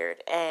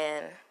weird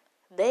and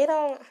they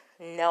don't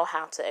know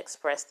how to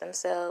express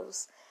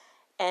themselves.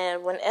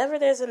 And whenever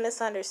there's a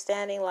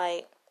misunderstanding,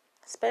 like,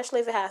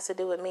 especially if it has to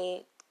do with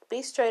me,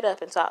 be straight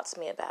up and talk to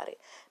me about it.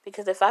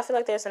 Because if I feel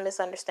like there's a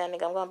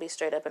misunderstanding, I'm going to be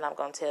straight up and I'm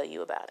going to tell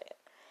you about it.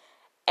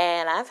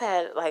 And I've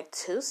had, like,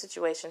 2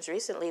 situations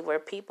recently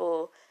where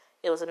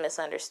it was a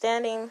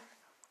misunderstanding.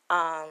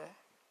 And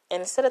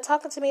instead of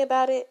talking to me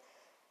about it,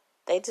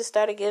 they just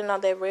started getting on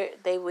their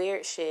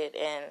weird shit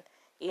and,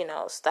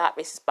 stop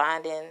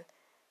responding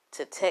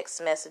to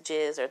text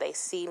messages, or they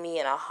see me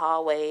in a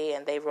hallway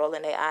and they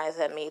rolling their eyes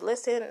at me.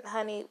 Listen,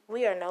 honey,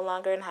 we are no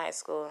longer in high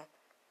school.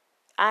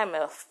 I'm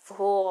a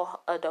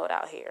full adult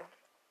out here.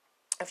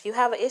 If you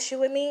have an issue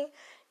with me,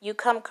 you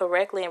come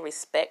correctly and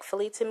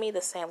respectfully to me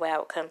the same way I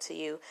would come to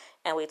you,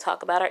 and we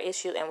talk about our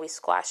issue and we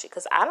squash it,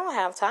 because I don't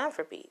have time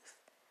for beef.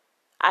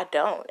 I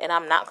don't, and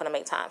I'm not going to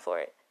make time for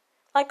it.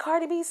 Like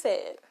Cardi B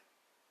said.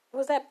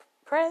 Was that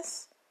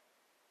Press?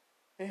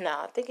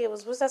 No, I think it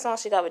was. What's that song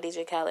she got with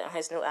DJ Khaled on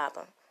his new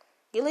album?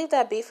 You leave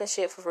that beef and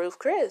shit for Ruth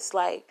Chris.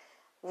 Like,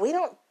 we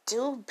don't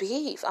do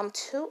beef. I'm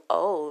too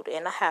old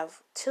and I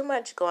have too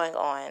much going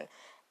on,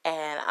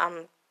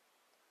 and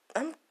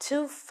I'm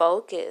too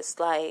focused.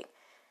 Like,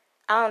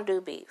 I don't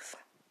do beef.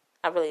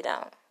 I really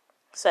don't.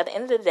 So at the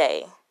end of the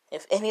day,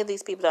 if any of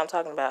these people that I'm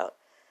talking about,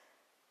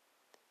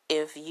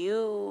 if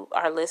you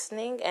are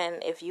listening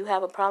and if you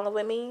have a problem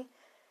with me,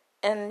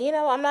 and,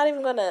 I'm not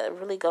even going to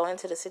really go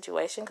into the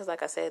situation because,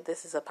 like I said,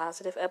 this is a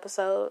positive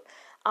episode.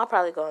 I'll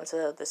probably go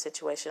into the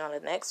situation on the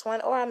next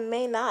one, or I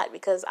may not,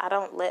 because I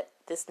don't let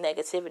this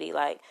negativity,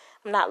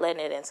 I'm not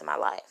letting it into my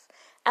life.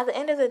 At the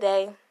end of the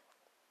day,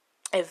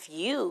 if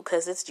you,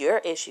 because it's your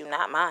issue,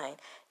 not mine,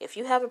 if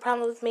you have a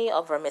problem with me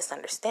over a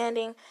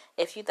misunderstanding,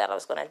 if you thought I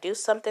was going to do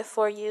something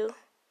for you,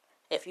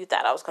 if you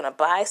thought I was going to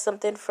buy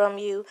something from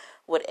you,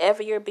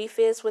 whatever your beef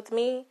is with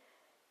me,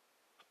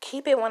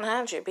 keep it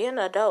 100. Be an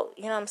adult.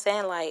 You know what I'm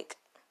saying? Like,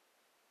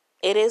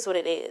 it is what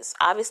it is.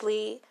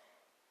 Obviously,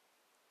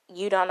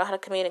 you don't know how to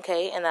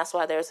communicate, and that's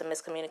why there's a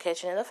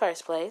miscommunication in the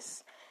first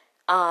place.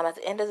 At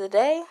the end of the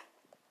day,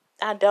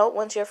 I don't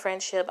want your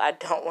friendship. I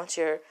don't want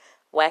your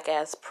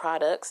whack-ass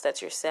products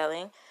that you're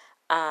selling.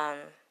 You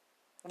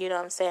know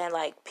what I'm saying?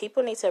 Like,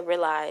 people need to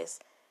realize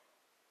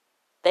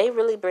they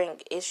really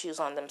bring issues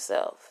on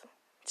themselves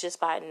just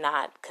by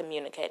not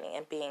communicating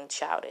and being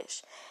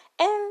childish.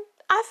 And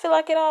I feel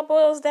like it all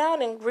boils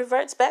down and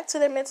reverts back to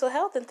their mental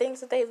health and things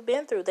that they've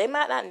been through. They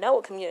might not know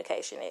what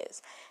communication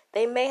is.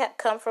 They may have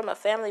come from a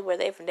family where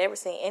they've never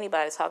seen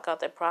anybody talk out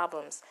their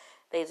problems.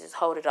 They just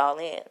hold it all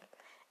in.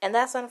 And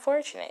that's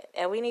unfortunate.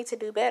 And we need to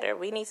do better.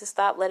 We need to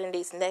stop letting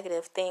these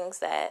negative things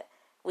that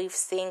we've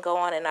seen go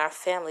on in our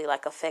family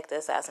affect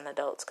us as an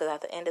adult. Because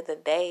at the end of the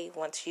day,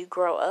 once you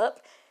grow up,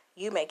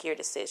 you make your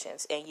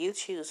decisions and you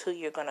choose who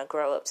you're going to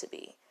grow up to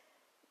be.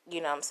 You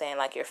know what I'm saying?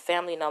 Like, your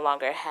family no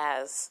longer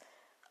has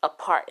a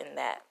part in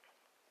that.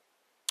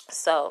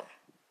 So,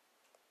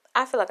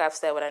 I feel like I've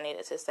said what I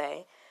needed to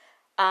say.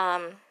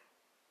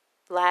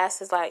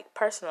 Last is,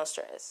 personal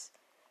stress.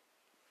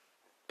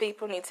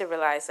 People need to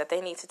realize that they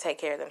need to take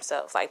care of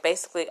themselves.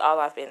 Basically all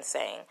I've been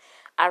saying.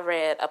 I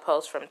read a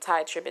post from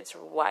Ty Tribbett's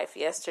wife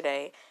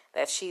yesterday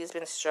that she's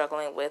been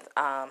struggling with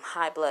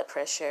high blood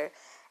pressure,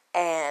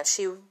 and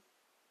she,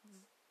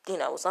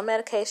 was on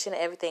medication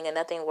and everything, and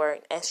nothing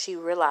worked, and she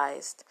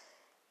realized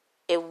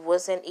it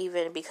wasn't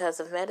even because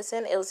of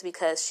medicine. It was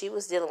because she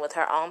was dealing with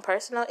her own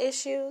personal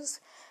issues.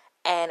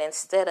 And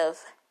instead of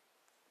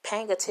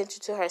paying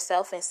attention to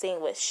herself and seeing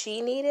what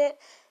she needed,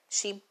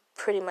 she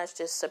pretty much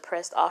just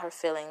suppressed all her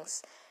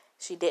feelings.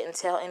 She didn't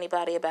tell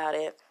anybody about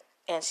it.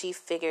 And she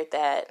figured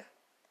that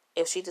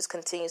if she just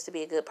continues to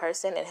be a good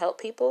person and help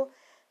people,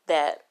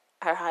 that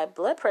her high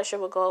blood pressure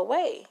will go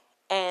away.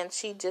 And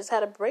she just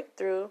had a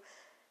breakthrough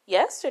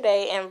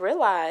yesterday and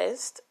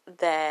realized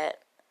that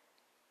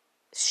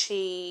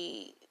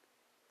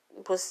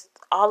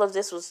all of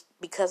this was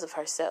because of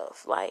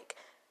herself. Like,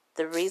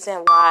 the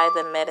reason why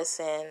the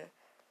medicine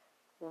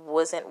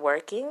wasn't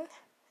working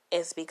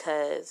is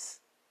because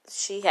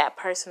she had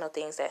personal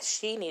things that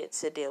she needed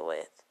to deal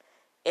with.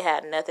 It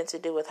had nothing to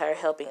do with her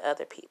helping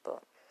other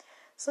people.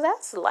 So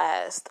that's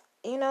last.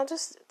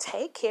 Just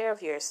take care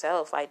of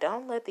yourself. Like,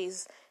 don't let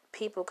these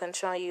people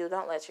control you.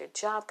 Don't let your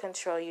job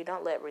control you.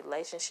 Don't let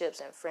relationships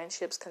and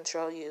friendships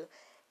control you.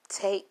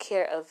 Take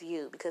care of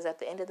you, because at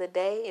the end of the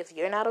day, if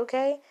you're not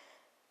okay,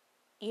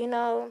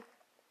 and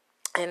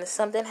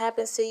something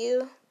happens to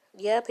you,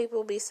 yeah, people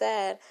will be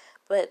sad,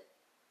 but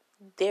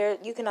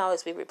you can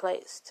always be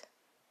replaced.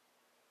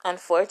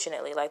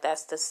 Unfortunately, like,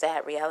 that's the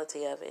sad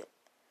reality of it.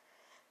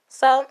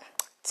 So,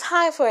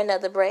 time for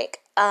another break.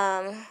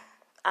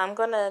 I'm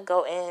gonna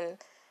go in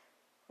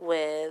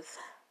with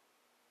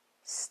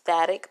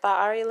Static by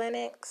Ari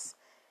Lennox.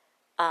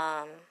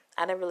 I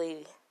didn't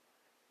really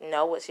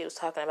know what she was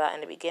talking about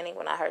in the beginning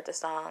when I heard the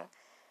song,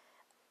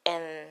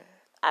 and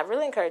I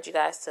really encourage you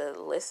guys to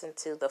listen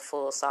to the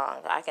full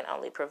song. I can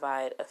only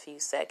provide a few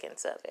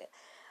seconds of it,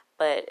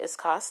 but it's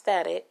called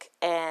Static,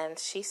 and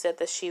she said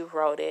that she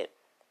wrote it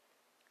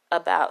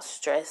about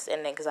stress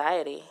and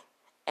anxiety.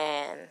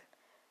 And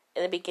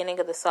in the beginning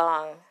of the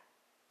song,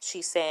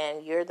 she's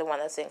saying you're the one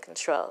that's in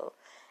control,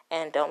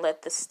 and don't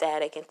let the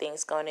static and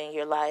things going in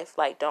your life,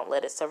 like, don't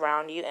let it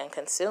surround you and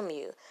consume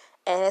you.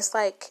 And it's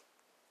like,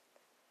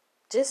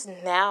 just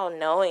now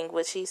knowing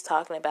what she's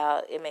talking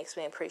about, it makes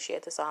me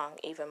appreciate the song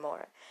even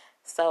more.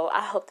 So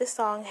I hope this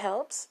song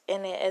helps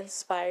and it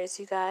inspires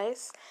you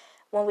guys.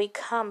 When we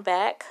come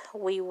back,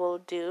 we will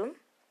do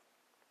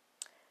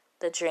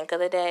the drink of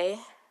the day,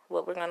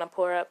 what we're going to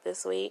pour up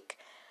this week.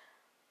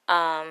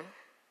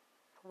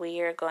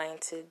 We are going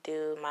to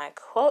do my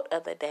quote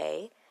of the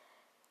day.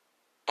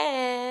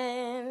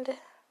 And,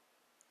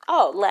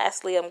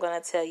 lastly, I'm going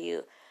to tell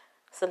you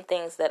some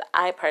things that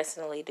I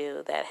personally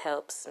do that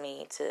helps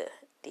me to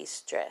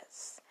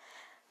de-stress.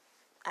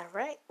 All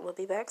right, we'll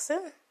be back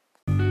soon.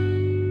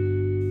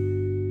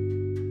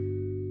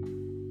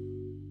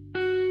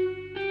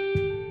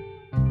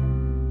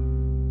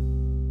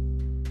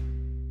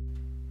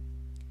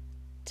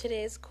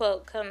 Today's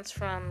quote comes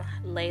from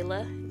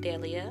Layla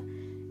Delia,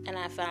 and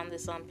I found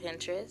this on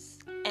Pinterest,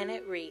 and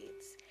it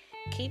reads,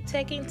 "Keep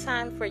taking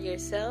time for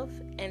yourself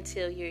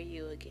until you're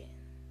you again."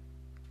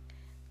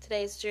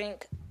 Today's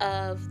drink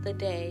of the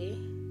day,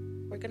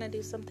 we're going to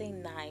do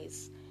something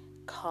nice,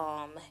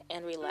 calm,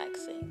 and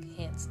relaxing,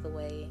 hence the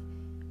way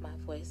my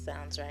voice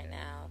sounds right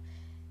now.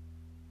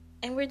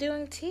 And we're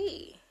doing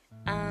tea.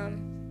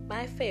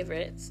 My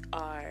favorites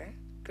are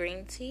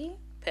green tea,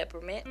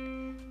 peppermint,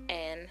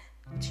 and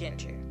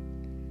ginger.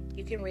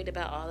 You can read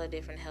about all the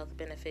different health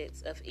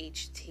benefits of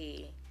each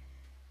tea,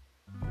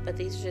 but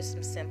these are just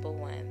some simple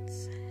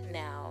ones.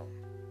 Now,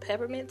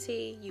 peppermint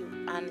tea,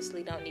 you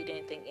honestly don't need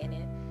anything in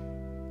it.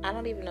 I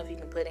don't even know if you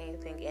can put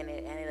anything in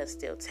it and it'll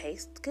still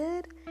taste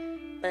good,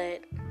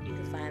 but you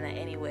can find that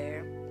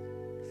anywhere.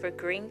 For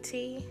green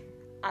tea,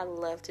 I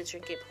love to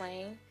drink it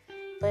plain,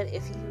 but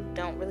if you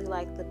don't really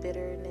like the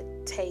bitter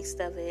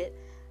taste of it,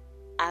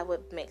 I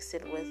would mix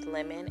it with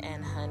lemon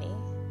and honey,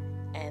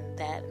 and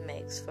that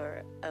makes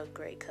for a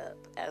great cup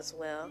as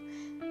well.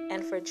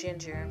 And for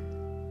ginger,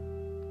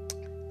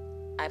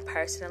 I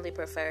personally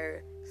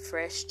prefer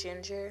fresh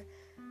ginger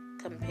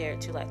compared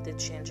to like the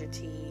ginger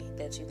tea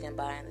that you can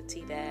buy in the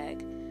tea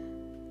bag.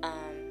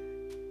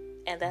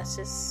 And that's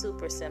just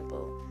super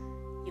simple.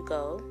 You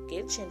go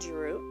get ginger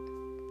root,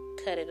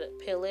 cut it up,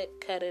 peel it,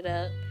 cut it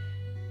up,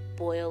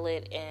 boil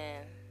it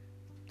in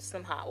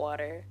some hot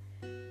water,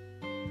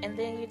 and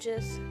then you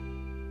just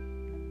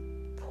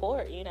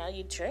pour it,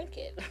 you drink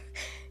it.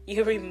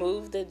 You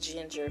remove the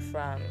ginger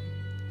from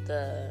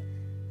the,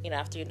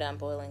 after you're done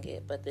boiling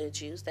it, but the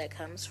juice that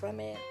comes from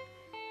it,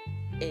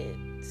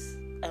 it's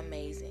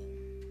amazing.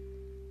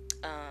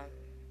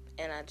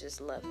 And I just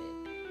love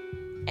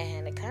it.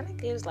 And it kind of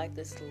gives like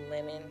this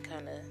lemon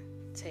kind of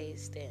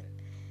taste, and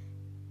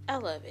I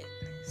love it.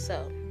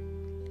 So,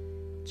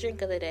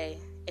 drink of the day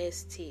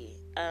is tea.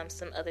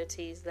 Some other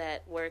teas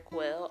that work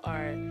well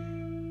are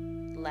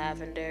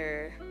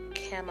lavender,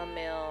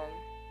 chamomile,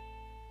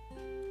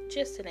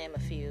 just to name a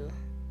few.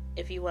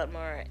 If you want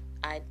more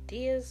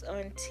ideas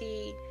on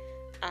tea,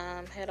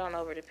 head on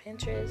over to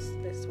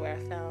Pinterest. This is where I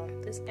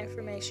found this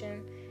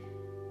information.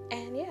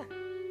 And yeah,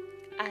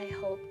 I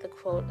hope the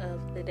quote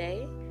of the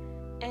day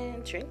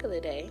and drink of the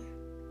day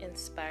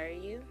inspire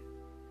you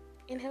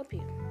and help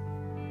you.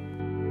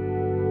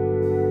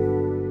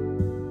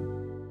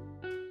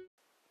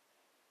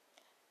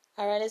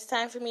 Alright, it's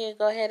time for me to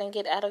go ahead and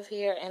get out of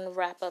here and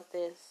wrap up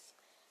this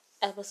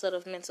episode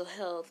of Mental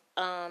Health.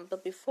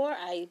 But before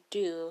I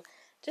do,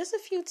 just a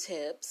few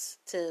tips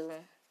to,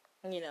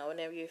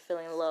 whenever you're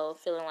feeling low,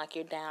 feeling like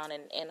you're down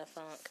and in a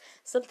funk.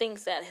 Some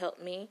things that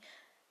help me.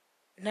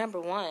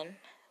 Number one,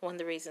 one of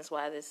the reasons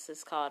why this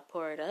is called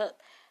Pour It Up,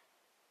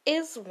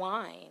 is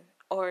wine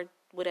or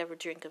whatever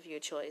drink of your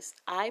choice.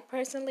 I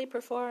personally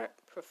I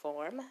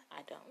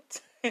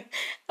don't.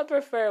 I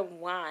prefer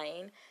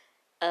wine.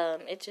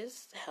 It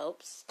just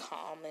helps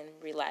calm and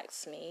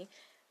relax me.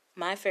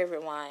 My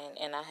favorite wine,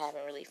 and I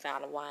haven't really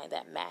found a wine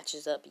that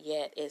matches up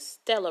yet, is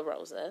Stella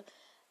Rosa.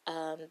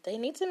 They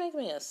need to make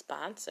me a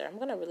sponsor. I'm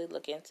going to really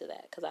look into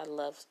that because I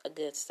love a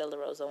good Stella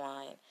Rosa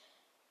wine.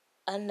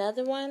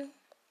 Another one,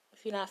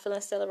 if you're not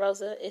feeling Stella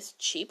Rosa, it's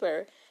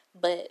cheaper,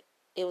 but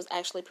it was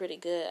actually pretty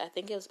good. I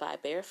think it was by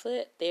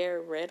Barefoot.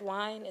 Their red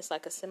wine, it's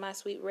like a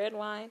semi-sweet red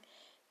wine.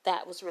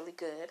 That was really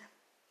good.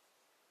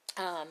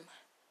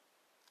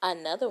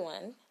 Another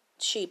one,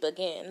 cheap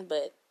again,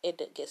 but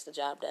it gets the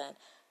job done.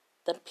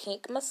 The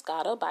Pink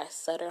Moscato by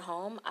Sutter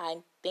Home. I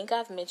think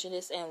I've mentioned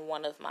this in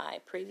one of my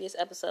previous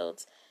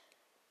episodes,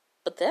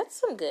 but that's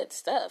some good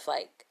stuff.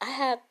 Like, I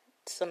had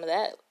some of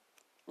that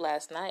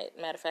last night.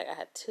 Matter of fact, I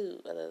had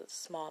 2 of the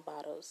small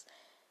bottles,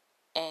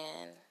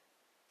 and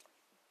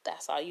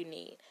that's all you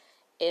need.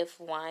 If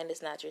wine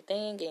is not your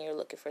thing and you're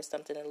looking for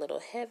something a little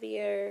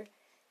heavier,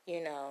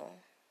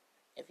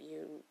 if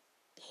you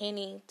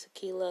Henny,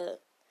 tequila,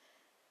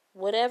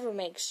 whatever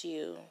makes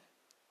you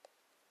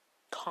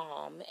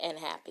calm and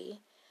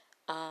happy,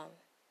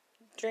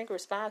 drink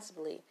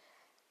responsibly.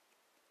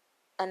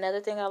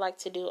 Another thing I like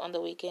to do on the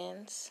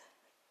weekends,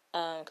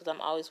 because I'm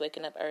always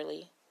waking up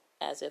early,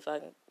 as if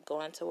I'm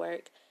going to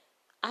work,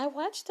 I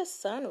watch the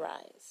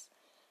sunrise.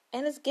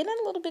 And it's getting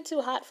a little bit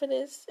too hot for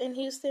this in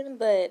Houston,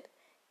 but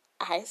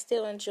I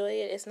still enjoy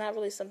it. It's not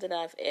really something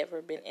I've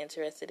ever been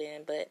interested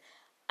in, but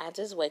I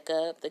just wake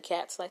up. The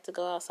cats like to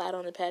go outside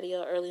on the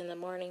patio early in the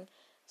morning,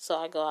 so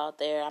I go out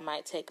there. I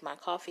might take my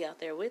coffee out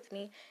there with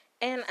me,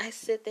 and I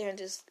sit there and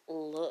just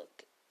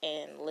look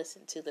and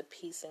listen to the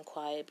peace and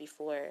quiet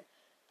before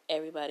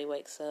everybody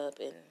wakes up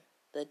and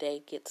the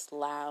day gets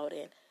loud,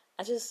 and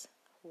I just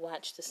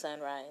watch the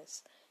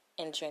sunrise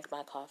and drink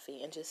my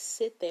coffee and just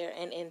sit there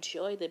and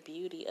enjoy the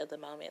beauty of the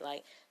moment,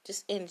 like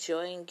just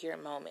enjoying your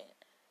moment.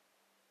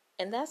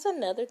 And that's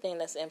another thing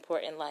that's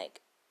important,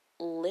 like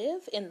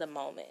live in the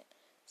moment.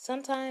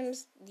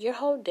 Sometimes your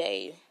whole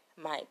day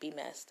might be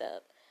messed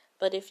up,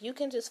 but if you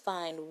can just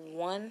find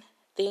one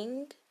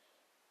thing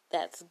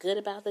that's good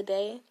about the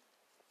day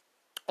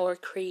or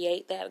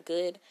create that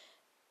good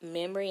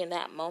memory in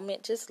that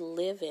moment, just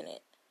live in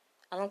it.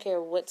 I don't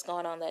care what's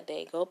going on that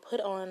day. Go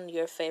put on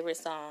your favorite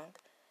song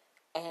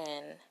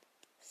and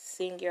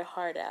sing your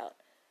heart out.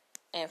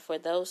 And for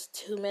those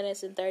 2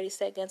 minutes and 30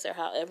 seconds or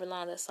however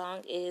long the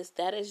song is,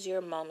 that is your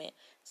moment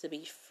to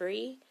be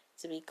free,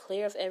 to be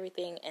clear of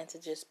everything, and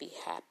to just be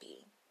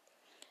happy.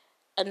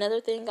 Another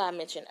thing I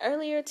mentioned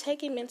earlier,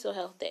 taking mental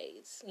health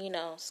days.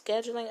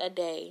 Scheduling a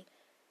day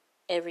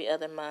every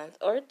other month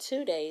or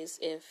 2 days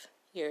if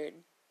your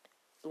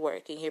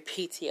work and your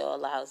PTO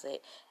allows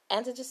it.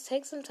 And to just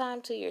take some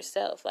time to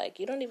yourself. Like,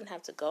 you don't even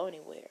have to go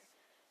anywhere.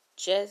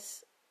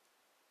 Just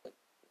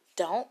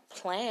don't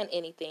plan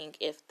anything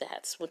if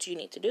that's what you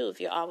need to do.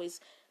 If you're always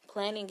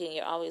planning and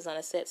you're always on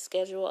a set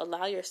schedule,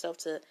 allow yourself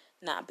to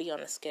not be on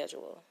a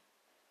schedule.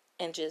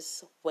 And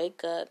just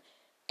wake up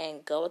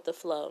and go with the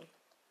flow.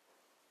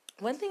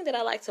 One thing that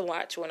I like to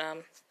watch when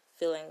I'm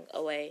feeling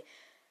away,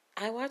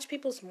 I watch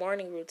people's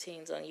morning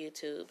routines on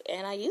YouTube.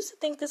 And I used to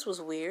think this was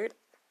weird.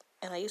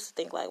 And I used to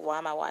think, like, why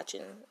am I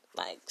watching,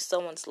 like,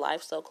 someone's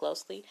life so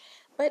closely?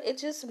 But it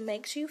just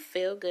makes you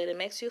feel good. It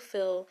makes you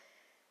feel,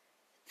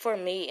 for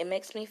me, it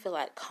makes me feel,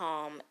 like,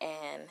 calm.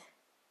 And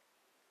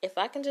if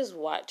I can just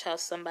watch how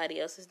somebody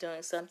else is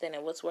doing something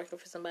and what's working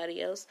for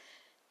somebody else,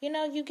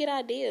 you get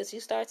ideas. You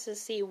start to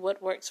see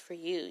what works for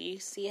you. You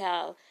see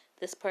how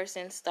this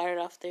person started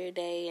off their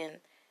day and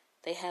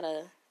they had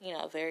a,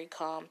 very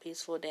calm,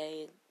 peaceful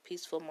day,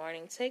 peaceful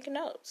morning. Take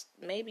notes.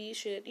 Maybe you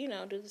should, do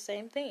the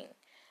same thing.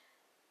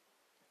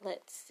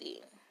 Let's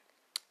see.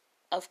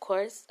 Of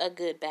course, a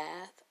good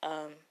bath.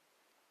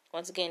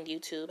 Once again,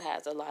 YouTube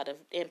has a lot of,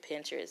 and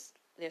Pinterest,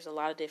 there's a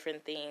lot of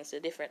different things,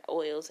 the different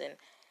oils and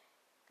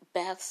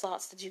bath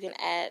salts that you can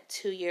add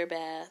to your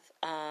bath.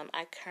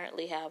 I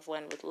currently have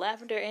one with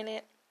lavender in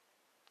it.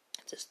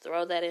 Just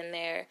throw that in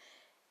there.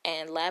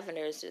 And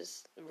lavender is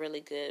just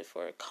really good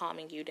for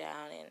calming you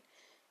down and,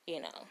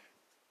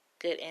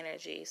 good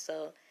energy.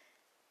 So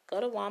go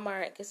to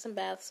Walmart, get some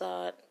bath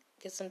salt,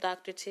 get some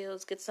Dr.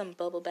 Teal's, get some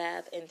bubble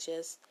bath, and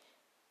just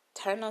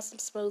turn on some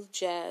smooth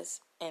jazz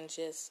and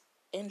just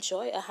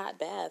enjoy a hot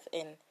bath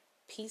in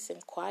peace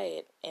and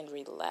quiet and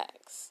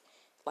relax.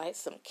 Light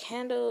some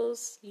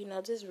candles,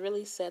 just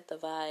really set the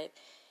vibe.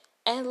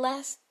 And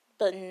last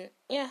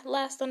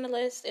on the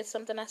list, it's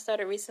something I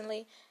started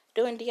recently,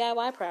 doing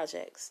DIY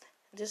projects.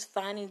 Just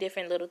finding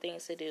different little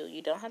things to do.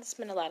 You don't have to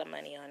spend a lot of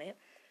money on it.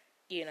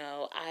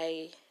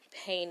 I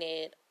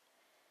painted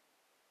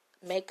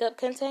makeup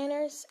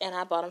containers, and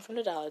I bought them from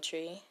the Dollar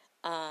Tree.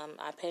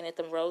 I painted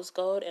them rose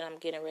gold, and I'm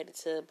getting ready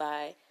to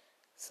buy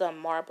some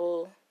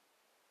marble,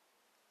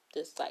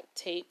 just like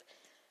tape.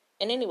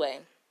 And anyway,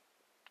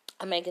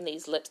 I'm making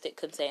these lipstick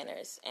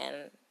containers,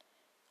 and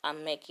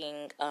I'm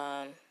making,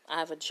 I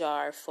have a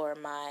jar for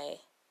my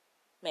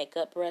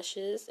makeup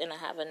brushes, and I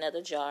have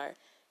another jar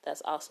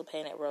that's also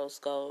painted rose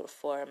gold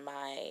for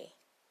my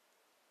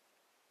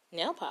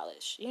nail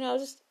polish.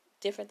 Just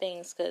different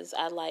things, because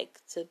I like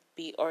to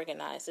be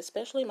organized,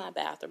 especially my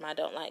bathroom. I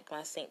don't like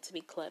my sink to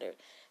be cluttered.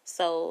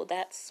 So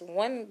that's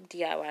one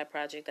DIY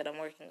project that I'm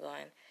working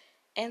on.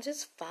 And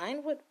just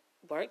find what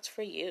works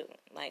for you.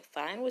 Like,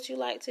 find what you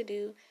like to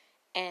do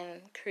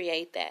and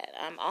create that.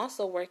 I'm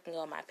also working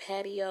on my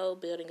patio,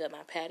 building up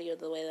my patio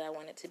the way that I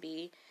want it to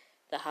be.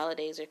 The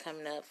holidays are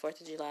coming up,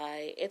 4th of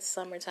July. It's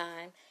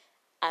summertime.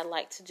 I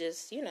like to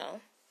just,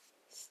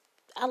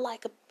 I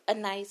like a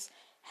nice,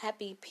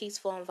 happy,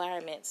 peaceful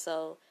environment.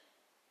 So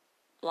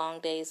long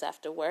days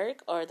after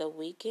work or the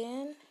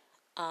weekend,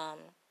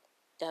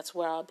 that's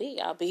where I'll be.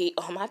 I'll be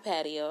on my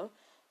patio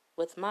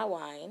with my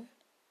wine,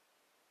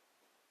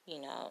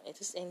 and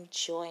just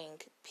enjoying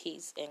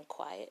peace and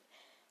quiet.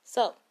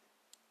 So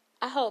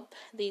I hope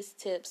these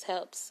tips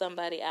help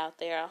somebody out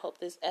there. I hope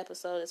this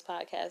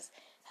podcast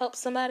helps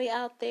somebody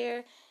out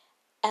there.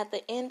 At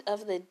the end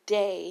of the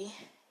day,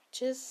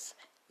 just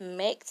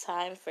make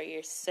time for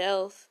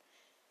yourself.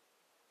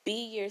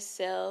 Be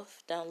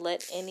yourself. Don't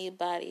let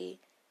anybody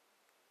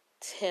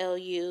tell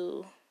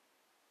you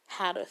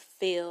how to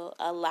feel.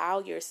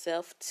 Allow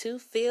yourself to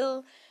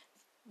feel,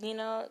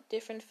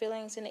 different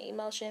feelings and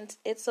emotions.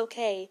 It's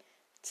okay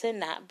to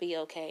not be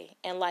okay.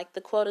 And like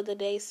the quote of the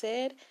day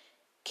said,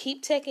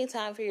 keep taking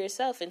time for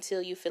yourself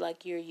until you feel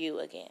like you're you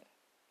again.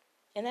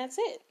 And that's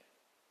it.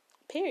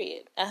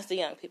 Period, as the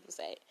young people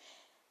say.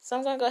 So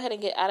I'm going to go ahead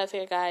and get out of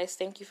here, guys.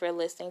 Thank you for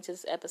listening to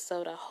this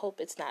episode. I hope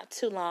it's not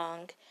too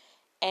long.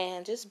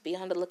 And just be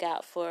on the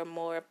lookout for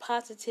more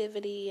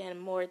positivity and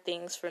more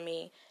things for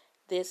me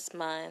this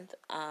month.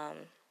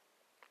 And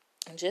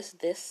just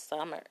this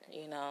summer,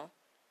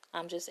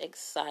 I'm just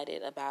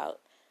excited about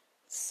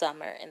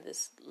summer and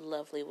this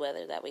lovely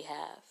weather that we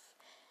have.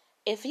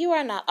 If you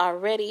are not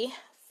already,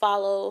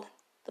 follow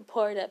the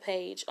Pour It Up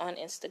page on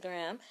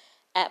Instagram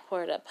at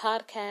Pour It Up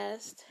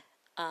Podcast.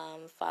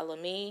 Follow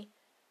me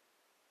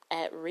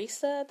at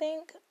Risa, I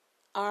think,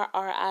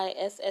 RRISSA_D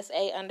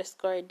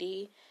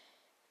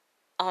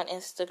on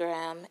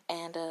Instagram.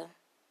 And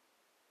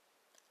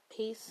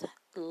peace,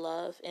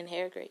 love, and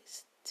hair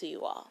grace to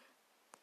you all.